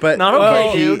Tony? on. But Not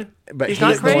okay, dude. But He's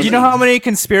not crazy. Do you know how many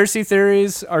conspiracy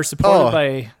theories are supported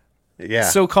by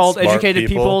so-called Smart educated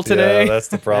people today? Yeah, that's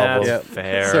the problem. That's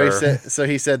fair. So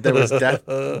he said there was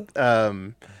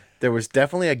there was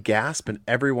definitely a gasp, and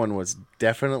everyone was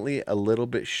definitely a little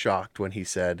bit shocked when he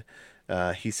said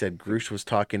Grush was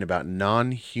talking about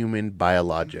non-human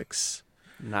biologics.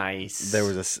 Nice. There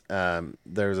was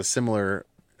a similar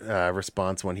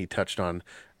response when he touched on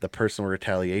the personal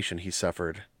retaliation he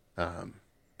suffered.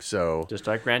 Just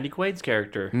like Randy Quaid's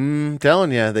character.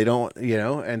 Telling you, they don't,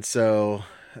 and so,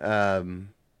 and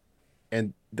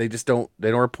they just don't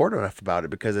report enough about it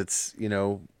because it's,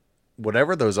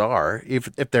 whatever those are, if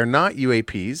they're not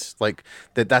UAPs, like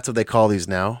that's what they call these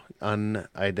now,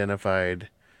 unidentified,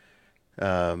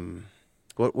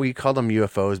 what we called them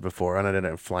UFOs before,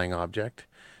 unidentified flying object.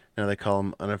 Now they call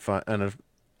them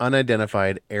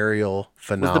unidentified aerial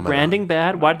phenomenon. Was the branding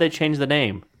bad? Why did they change the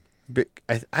name?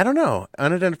 I don't know.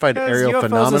 Unidentified aerial UFOs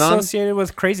phenomenon associated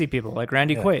with crazy people like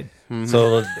Randy Quaid.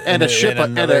 So and a ship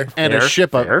fair. and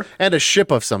a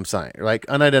ship of some kind, like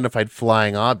unidentified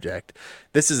flying object.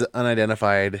 This is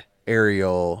unidentified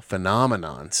aerial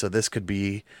phenomenon. So this could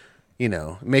be,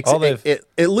 makes it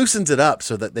loosens it up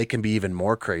so that they can be even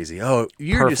more crazy. Oh,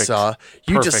 you just saw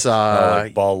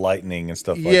like ball lightning and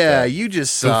stuff like that. Yeah, you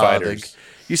just saw fighters.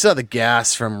 You saw the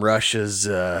gas from Russia's,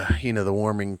 the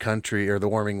warming country or the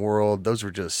warming world. Those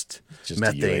were just a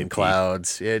methane UAP.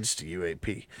 clouds. Yeah, just a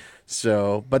UAP.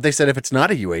 So, but they said if it's not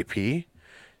a UAP,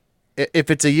 if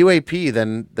it's a UAP,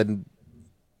 then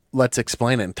let's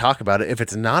explain it and talk about it. If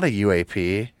it's not a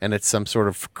UAP and it's some sort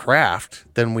of craft,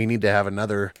 then we need to have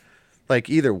another. Like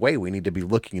either way, we need to be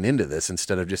looking into this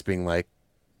instead of just being like,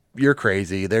 "You're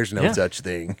crazy. There's no such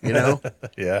thing,"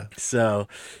 Yeah. So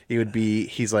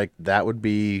he's like,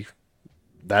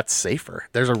 that's safer.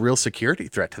 There's a real security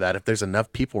threat to that. If there's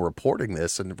enough people reporting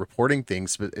this and reporting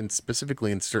things, and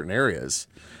specifically in certain areas,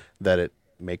 that it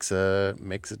makes a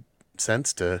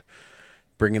sense to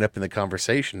bring it up in the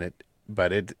conversation.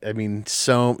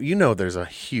 There's a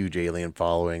huge alien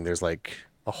following. There's like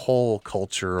a whole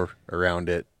culture around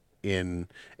it in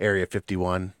Area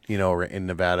 51, in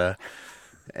Nevada.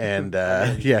 And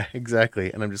yeah,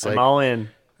 exactly. And I'm just I'm like, all in.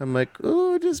 I'm like,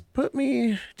 oh, just put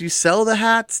me. Do you sell the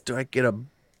hats? Do I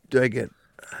get?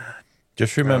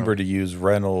 Just remember to use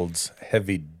Reynolds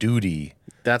heavy duty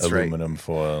aluminum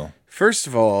foil. First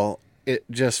of all, it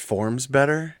just forms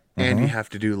better, and you have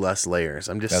to do less layers.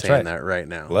 I'm just saying that right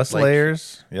now. Less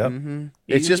layers. Yep.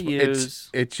 It's Easy to use,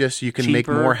 it's just you can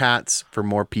cheaper. make more hats for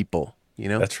more people.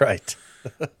 That's right.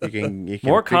 You can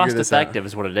More figure cost this out. effective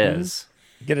is what it is.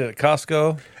 Get it at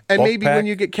Costco. And bulk maybe pack. when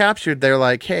you get captured, they're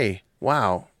like, "Hey,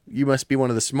 wow, you must be one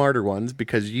of the smarter ones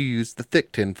because you use the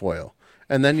thick tin foil."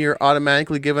 And then you're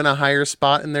automatically given a higher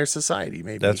spot in their society.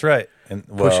 Maybe That's right. And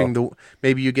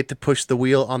maybe you get to push the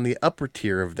wheel on the upper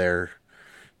tier of their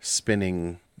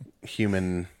spinning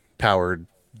human powered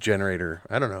generator.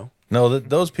 I don't know. No,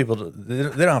 those people they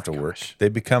don't have to work. They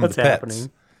become What's the pets.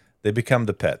 happening? They become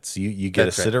the pets. You get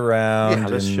That's to right. sit around Yeah,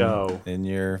 this show. in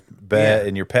your bed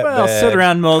in your pet Well, bed. sit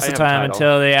around most of the I have time title.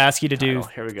 until they ask you to do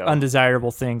Here we go. undesirable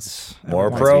things.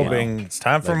 More Once in a while. probing. It's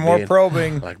time for Like more being-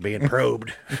 probing. Like being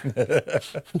probed.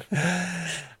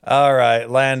 All right,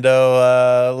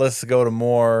 Lando. Let's go to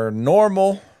more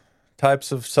normal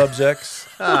types of subjects.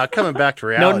 Coming back to No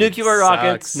reality. nuclear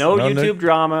rockets. sucks. No No YouTube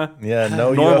drama. Yeah,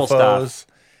 no Normal UFOs.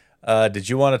 Did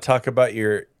you want to talk about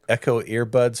your Echo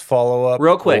earbuds follow up?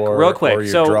 Real quick. Or your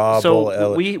So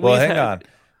drawable we've hang had- on.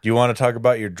 Do you want to talk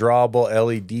about your drawable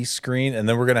LED screen? And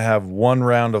then we're going to have one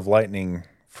round of lightning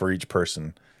for each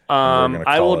person.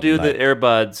 I will do the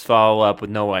earbuds follow up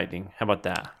with no lightning. How about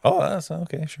that? Oh, that's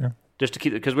okay, sure. Just to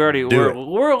keep it, because we're it.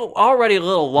 already a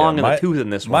little long in the tooth in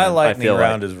this one. My I lightning feel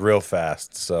round like. is real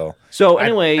fast, so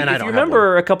Anyway, and I if don't you have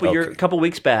remember one. a couple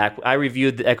weeks back, I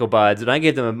reviewed the Echo Buds, and I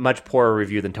gave them a much poorer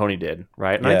review than Tony did,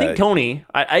 right? And I think Tony,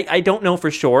 I don't know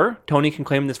for sure. Tony can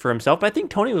claim this for himself, but I think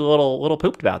Tony was a little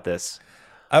pooped about this.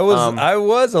 I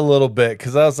was a little bit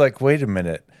because I was like, wait a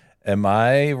minute. Am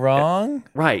I wrong?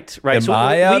 Right. Am So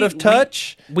I out of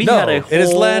touch? We no, had a it is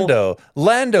whole- Lando.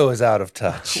 Lando is out of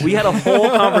touch. We had a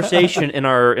whole conversation in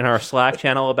our Slack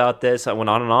channel about this. I went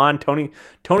on and on.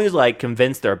 Tony's like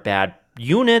convinced they're bad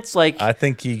units. Like I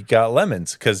think he got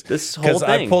lemons because This whole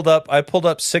thing. I pulled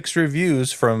up 6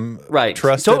 reviews from right.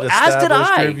 trusted So as did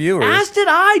established I. reviewers. As did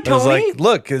I, I was Tony. like,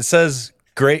 look, it says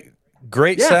great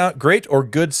Yeah. sound, great or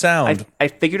good sound I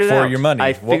figured it for out. your money.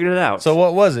 I figured it out. So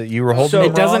what was it? You were holding So-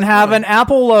 them It doesn't wrong? have an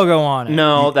Apple logo on it.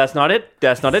 No, that's not it.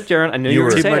 That's not it, Jaron. I knew you were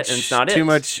were- going to Too say it, and it's not it. Too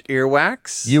much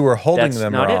earwax. You were holding That's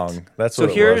them not wrong. it. That's so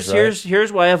what it here's was, right?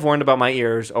 here's why I've warned about my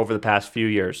ears over the past few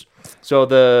years. So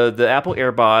the Apple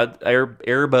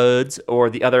earbuds or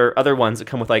the other ones that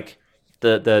come with like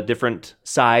the different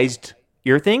sized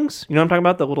ear things. You know what I'm talking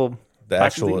about? The little the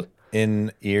plastic actual things?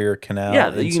 in-ear canal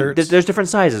Yeah, inserts. there's different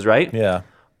sizes, right? Yeah.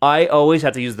 I always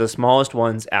have to use the smallest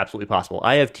ones absolutely possible.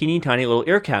 I have teeny tiny little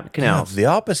ear You canals. have the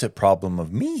opposite problem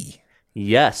of me.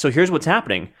 Yes. So here's what's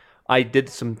happening. I did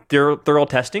some thorough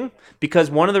testing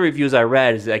because one of the reviews I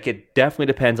read is like it definitely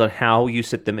depends on how you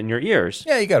sit them in your ears.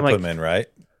 Yeah, you got to I'm put like, them in, right?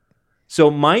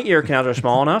 So my ear canals are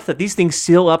small enough that these things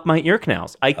seal up my ear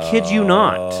canals. I kid you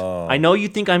not. I know you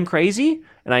think I'm crazy,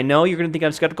 and I know you're going to think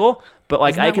I'm skeptical, but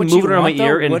like Isn't I that can what move you it around my want, though?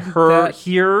 ear and Wouldn't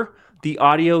hear the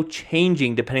audio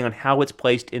changing depending on how it's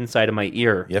placed inside of my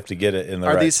ear. You have to get it in the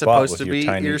Are right these spot supposed with to your be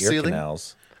tiny ear ear sealing?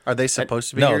 canals. Are they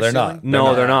supposed to be? No, ear they're sealing? not.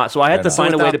 No, they're not. So I had to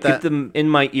find a way to without put them in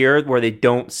my ear where they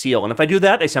don't seal. And if I do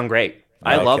that, they sound great.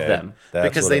 I love Okay. them. That's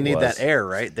Because what they it need was. that air,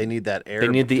 right? They need that air. They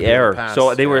need to the be able to air. pass.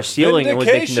 So they were Yeah. sealing and was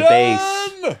making the bass.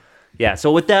 Vindication! Yeah,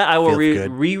 so with that, I will Feels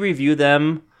good. re-review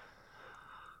them.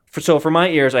 For my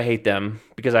ears, I hate them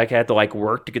because I had to like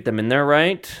work to get them in there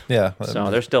right. Yeah. So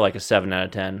they're still like a 7 out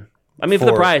of 10. I mean, for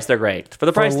the For- price, they're great. For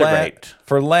the price, they're great.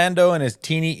 For Lando and his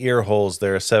teeny ear holes,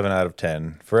 they're a 7 out of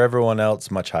 10. For everyone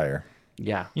else, much higher.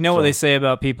 Yeah. You know what they say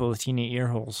about people with teeny ear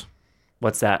holes?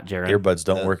 What's that, Jaron? Earbuds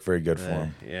don't work very good for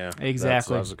them. Yeah, Exactly. That's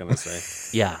what I was gonna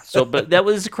say. Yeah. So, but that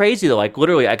was crazy though. Like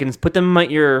literally, I can put them in my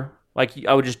ear like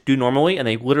I would just do normally, and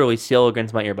they literally seal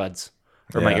against my earbuds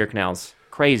or my Yeah. ear canals.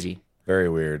 Crazy. Very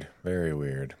weird. Very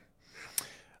weird.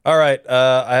 All right.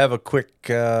 I have a quick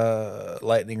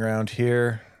lightning round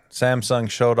here. Samsung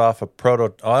showed off a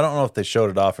I don't know if they showed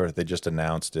it off or if they just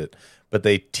announced it, but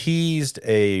they teased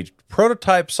a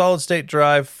prototype solid state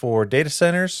drive for data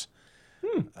centers.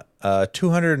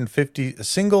 250 a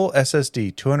single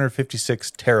SSD,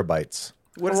 256 terabytes.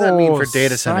 What does that mean for Oh,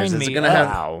 data centers? sign Is it me gonna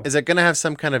up. have? Is it gonna have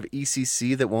some kind of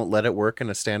ECC that won't let it work in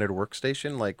a standard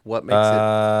workstation? Like what makes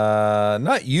it?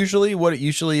 Not usually. What it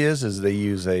usually is they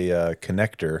use a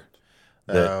connector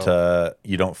that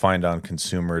you don't find on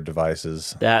consumer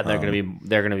devices. That they're gonna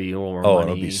be a little more Oh,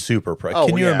 money. it'll be super price. Oh,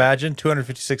 Can you yeah. imagine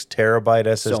 256 terabyte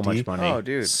SSD? so much money. Oh,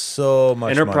 dude, So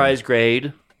much Enterprise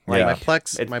grade. Like Yeah. my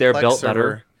Plex, it's, my they're Plex built server.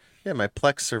 better. Yeah, my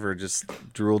Plex server just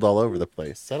drooled all over the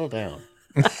place. Settle down.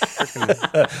 money.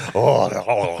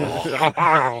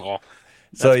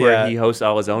 That's So where yeah, he hosts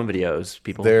all his own videos.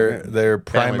 People. they're Family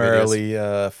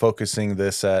primarily focusing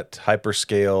this at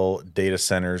hyperscale data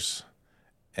centers,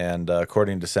 and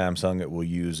according to Samsung, it will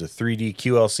use a 3D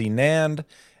QLC NAND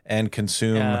and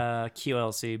consume.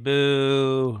 QLC.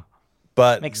 Boo.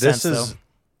 But makes this sense, is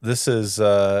this is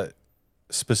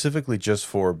specifically just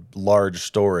for large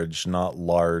storage, not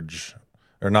large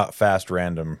or not fast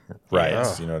random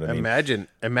writes. You know what I mean?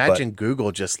 Imagine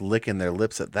Google just licking their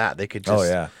lips at that. They could just. Oh,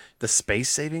 yeah. The space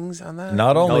savings on that.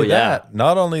 Not only yeah.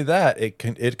 that,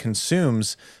 it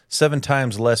consumes 7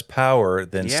 times less power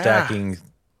than Yeah. stacking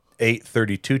 8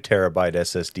 32 terabyte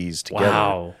SSDs together.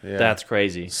 Wow, that's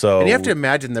crazy. So And you have to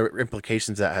imagine the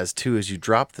implications that has too. Is you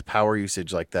drop the power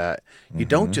usage like that, you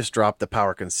don't just drop the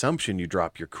power consumption. You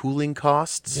drop your cooling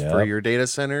costs for Yep. your data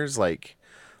centers, like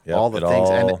Yep, all the it things.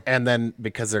 all- And then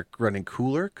because they're running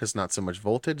cooler, because not so much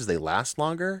voltage, they last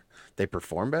longer. They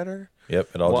perform better. Yep,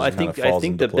 it all Well, just I think falls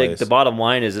into the place. bottom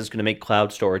line is it's going to make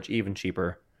cloud storage even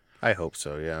cheaper. I hope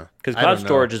so. Yeah, Because I cloud don't know.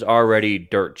 storage is already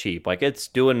dirt cheap. Like it's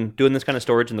doing this kind of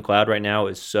storage in the cloud right now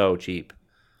is so cheap.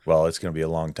 Well, it's going to be a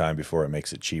long time before it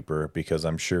makes it cheaper because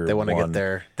I'm sure They want to get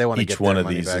their each one of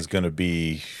these is going to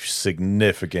be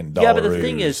significant Yeah, but the dollaroos.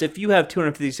 thing is, if you have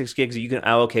 256 gigs that you can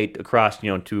allocate across,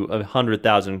 to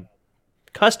 100,000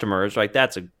 customers, right?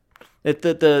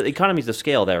 The economies of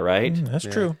scale there, right? That's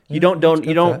true. You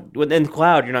don't within the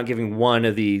cloud. You're not giving one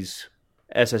of these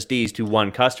SSDs to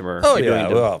one customer. Oh, You're yeah,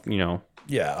 doing well,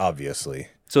 Yeah, obviously.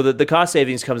 So the cost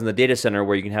savings comes in the data center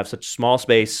where you can have such small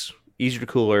space, easier to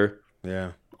cooler,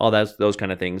 Yeah. all those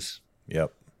kind of things.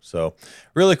 Yep. So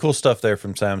really cool stuff there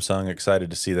from Samsung. Excited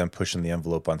to see them pushing the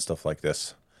envelope on stuff like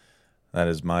this. That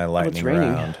is my lightning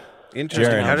raining. round.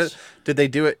 Interesting. Jaron. How did they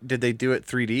do it? Did they do it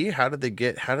 3D? How did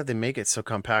they make it so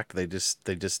compact? They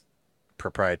just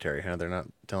proprietary. They're not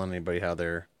telling anybody how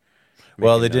they're.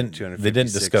 Well, they making didn't. that They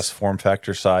didn't discuss 256. form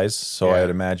factor size, so Yeah. I'd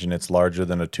imagine it's larger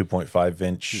than a 2.5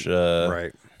 inch.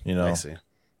 Right. I see.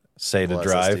 say to Little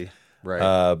drive. SSD.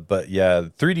 Right. But yeah,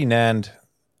 3D NAND,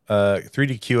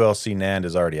 3D QLC NAND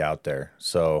is already out there,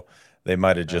 so they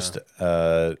might have just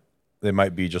they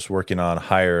might be just working on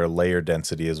higher layer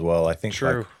density as well. I think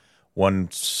True. like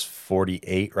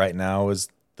 148 right now is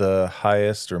the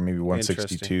highest, or maybe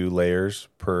 162 layers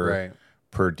per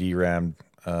DRAM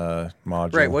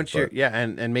module. Right. Once you're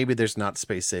and maybe there's not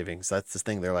space savings. That's the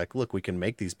thing. They're like, look, we can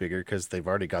make these bigger because they've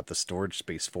already got the storage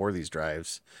space for these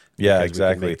drives. Yeah, Because we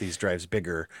exactly. can make these drives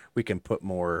bigger. We can put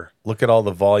more. Look at all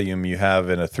the volume you have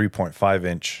in a 3.5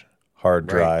 inch hard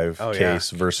drive Oh, yeah. case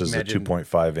versus Imagine- a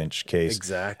 2.5 inch case.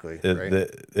 Exactly.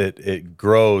 It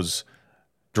grows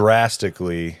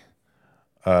drastically,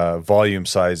 volume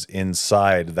size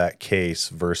inside that case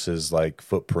versus like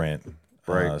footprint.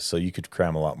 Right. So you could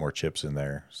cram a lot more chips in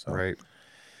there. So. Right.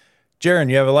 Jaron,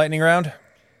 you have a lightning round?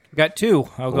 Got two.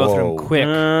 I'll go through Whoa. them quick.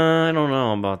 I don't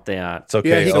know about that. It's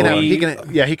okay.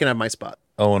 Yeah, he can have my spot.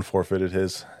 Owen forfeited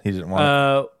his. He didn't want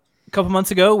it. A couple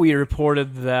months ago, we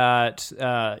reported that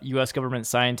U.S. government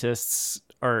scientists,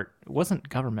 or it wasn't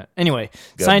government. Anyway,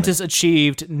 scientists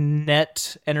achieved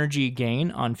net energy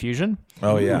gain on fusion.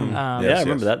 Oh, yeah. Yeah, I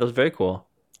remember that. That was very cool.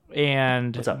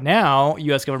 And What's up? now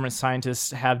U.S. government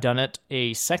scientists have done it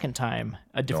a second time,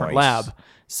 a different Nice. lab.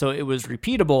 So it was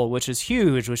repeatable, which is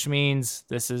huge, which means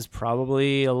this is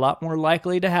probably a lot more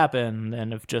likely to happen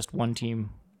than if just one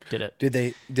team did it.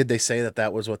 Did they say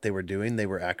that was what they were doing? They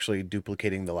were actually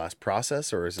duplicating the last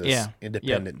process, or is this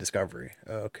independent discovery?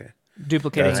 Oh, okay.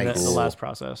 Duplicating That's the cool. last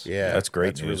process. Yeah, That's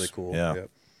great That's news. really cool. Yeah. Yep.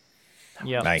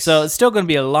 Yeah. Nice. So it's still going to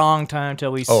be a long time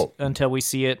until we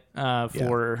see it Yeah.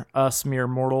 for us mere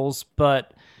mortals,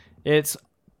 but it's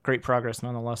great progress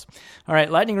nonetheless. All right,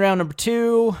 lightning round number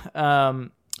 2.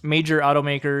 Major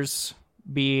automakers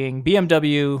being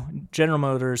BMW, General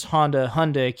Motors, Honda,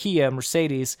 Hyundai, Kia,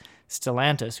 Mercedes,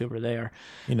 Stellantis, whoever they are.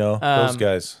 Those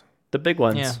guys. The big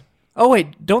ones. Yeah. Oh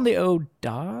wait, don't they owe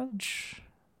Dodge?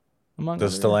 Among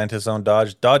Does other- Stellantis own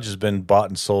Dodge? Dodge has been bought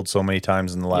and sold so many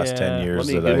times in the last 10 Yeah. years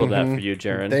Let me that Google that for you,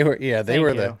 Jaron. They were Thank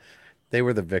you. they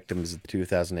were the victims of the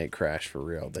 2008 crash for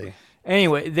real.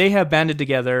 Anyway, they have banded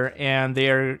together and they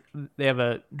have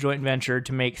a joint venture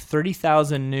to make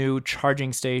 30,000 new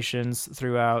charging stations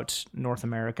throughout North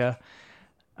America.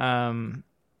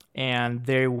 And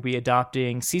they will be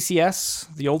adopting CCS,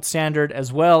 the old standard,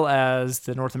 as well as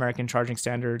the North American charging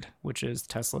standard, which is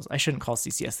Tesla's. I shouldn't call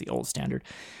CCS the old standard.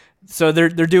 So they're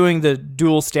doing the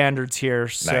dual standards here.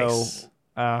 So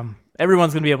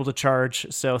everyone's going to be able to charge.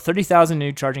 So 30,000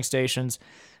 new charging stations.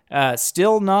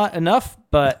 Still not enough,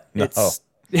 but it's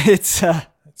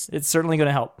certainly going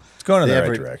to help. it's going in the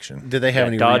right direction. Do they have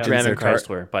any Dodge, regions Ram, and they're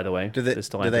Chrysler, by the way. Do they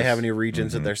Stellantis. have any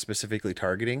regions that they're specifically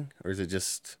targeting, or is it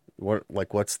just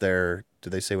what's their?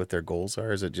 Do they say what their goals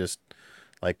are? Is it just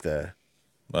like the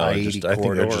I-80 I think they're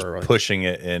corridor? just or like- pushing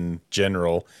it in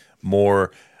general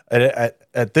more.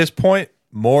 At this point,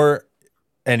 more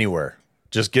anywhere.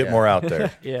 Just get more out there.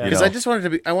 Yeah. Because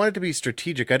I want it to be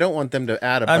strategic. I don't want them to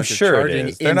add a I'm bunch sure of it charging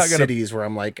is. They're in not gonna- cities where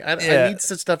I'm like, I need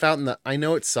some stuff out in the. I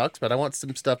know it sucks, but I want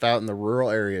some stuff out in the rural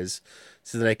areas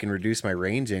so that I can reduce my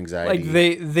range anxiety. Like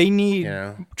they need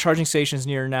Yeah. charging stations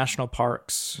near national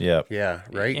parks. Yep. Yeah,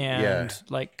 right. And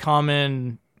like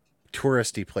common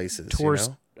Touristy places.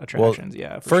 tourist Well, attractions.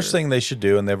 Yeah. for first sure. thing they should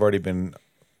do, and they've already been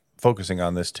focusing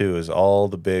on this too, is all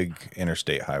the big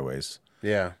interstate highways.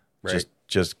 Yeah. Right.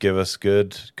 Just give us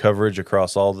good coverage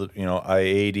across all the,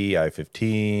 I-80,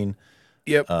 I-15,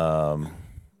 Yep.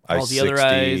 I-60, the other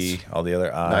I's. all the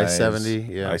other I's, I-70,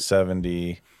 yeah.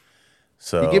 I-70.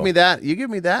 So You give me that,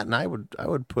 and I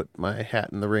would put my hat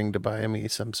in the ring to buy me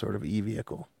some sort of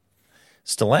e-vehicle.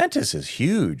 Stellantis is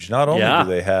huge. Not only Yeah. do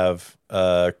they have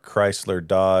Chrysler,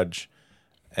 Dodge,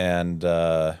 and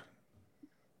Don't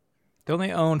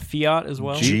they own Fiat as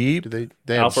well? Jeep, Do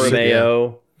they have Alfa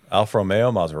Romeo, Alfa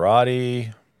Romeo,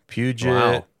 Maserati, Puget,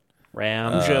 wow,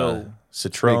 Ram,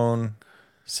 Citroen.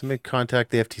 Somebody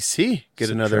contact the FTC. Get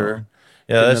Citroen. another.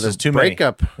 Yeah, get this another is too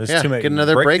breakup. many. There's too many. Get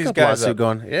another Break these breakup guys lawsuit up.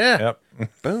 going. Yeah. Yep.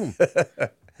 Boom.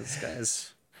 This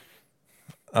guy's.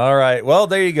 All right. Well,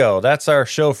 there you go. That's our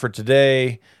show for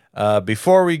today.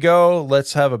 Before we go,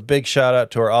 let's have a big shout out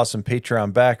to our awesome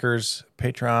Patreon backers.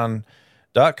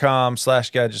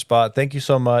 Patreon.com/GadgetSpot. Thank you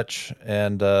so much.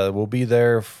 And we'll be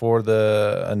there for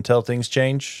until things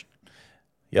change.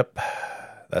 Yep.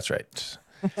 That's right.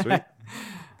 Sweet.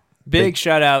 Big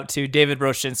shout out to David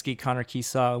Broshinsky, Connor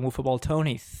Keesaw, and Woofable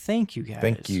Tony. Thank you, guys.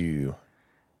 Thank you.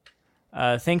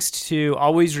 Thanks to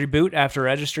Always Reboot after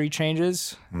registry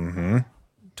changes. Mm-hmm.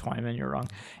 Twyman, you're wrong.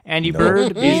 Andy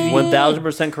Bird, He's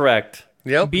 1,000% correct.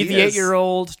 Yep. be he the is.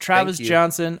 8-year-old, Travis Thank you.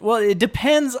 Johnson. Well, it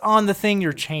depends on the thing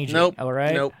you're changing. Nope. All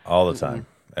right. Nope. All the time.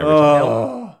 Every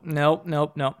time. Nope.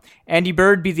 Andy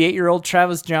Bird, be the 8-year-old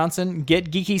Travis Johnson.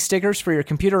 Get geeky stickers for your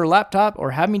computer or laptop,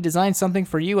 or have me design something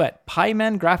for you at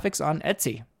Pieman Graphics on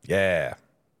Etsy. Yeah.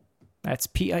 That's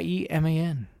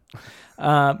Pieman.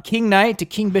 King Knight to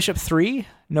King Bishop 3.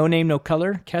 No Name, No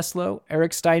Color. Keslow,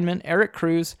 Eric Steinman, Eric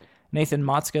Cruz, Nathan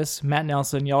Motzkus, Matt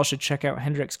Nelson. Y'all should check out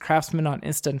Hendrix Craftsman on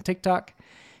Insta and TikTok.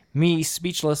 Me,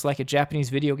 speechless like a Japanese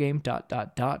video game. ...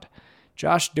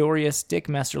 Josh Dorius, Dick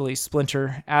Mesterly,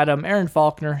 Splinter, Adam, Aaron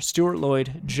Faulkner, Stuart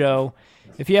Lloyd, Joe.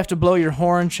 If you have to blow your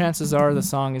horn, chances are the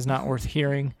song is not worth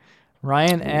hearing.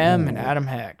 Ryan M. and Adam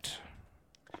Hecht.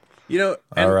 You know.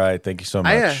 All right. Thank you so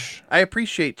much. I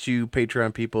appreciate you,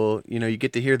 Patreon people. You know, you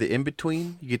get to hear the in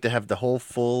between. You get to have the whole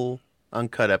full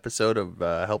uncut episode of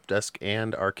Helpdesk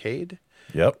and Arcade.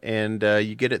 Yep. And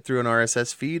you get it through an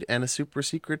RSS feed and a super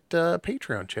secret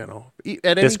Patreon channel.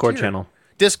 At any Discord tier. channel.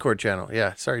 Discord channel.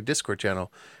 Yeah, sorry, Discord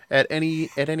channel. At any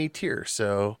tier.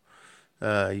 So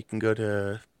you can go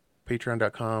to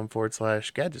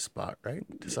patreon.com/GadgetSpot, right?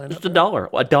 To sign Just up.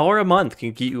 $1 a month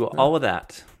can get you all of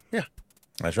that. Yeah.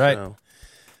 That's right. So,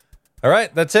 All right.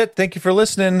 That's it. Thank you for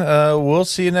listening. We'll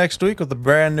see you next week with a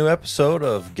brand new episode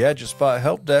of Gadget Spot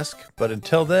Help Desk. But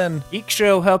until then, Geek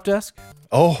Show Help Desk.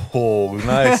 oh,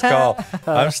 nice call.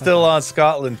 I'm still on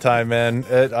Scotland time, man.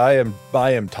 I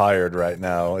am tired right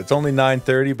now. It's only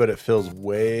 9:30, but it feels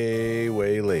way,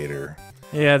 way later.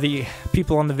 Yeah, the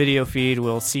people on the video feed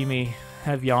will see me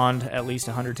have yawned at least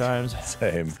 100 times.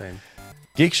 Same. same.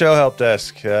 Geek Show Help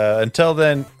Desk. Until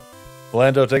then,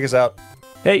 Lando, take us out.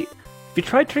 Hey, if you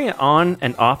try turning it on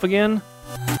and off again,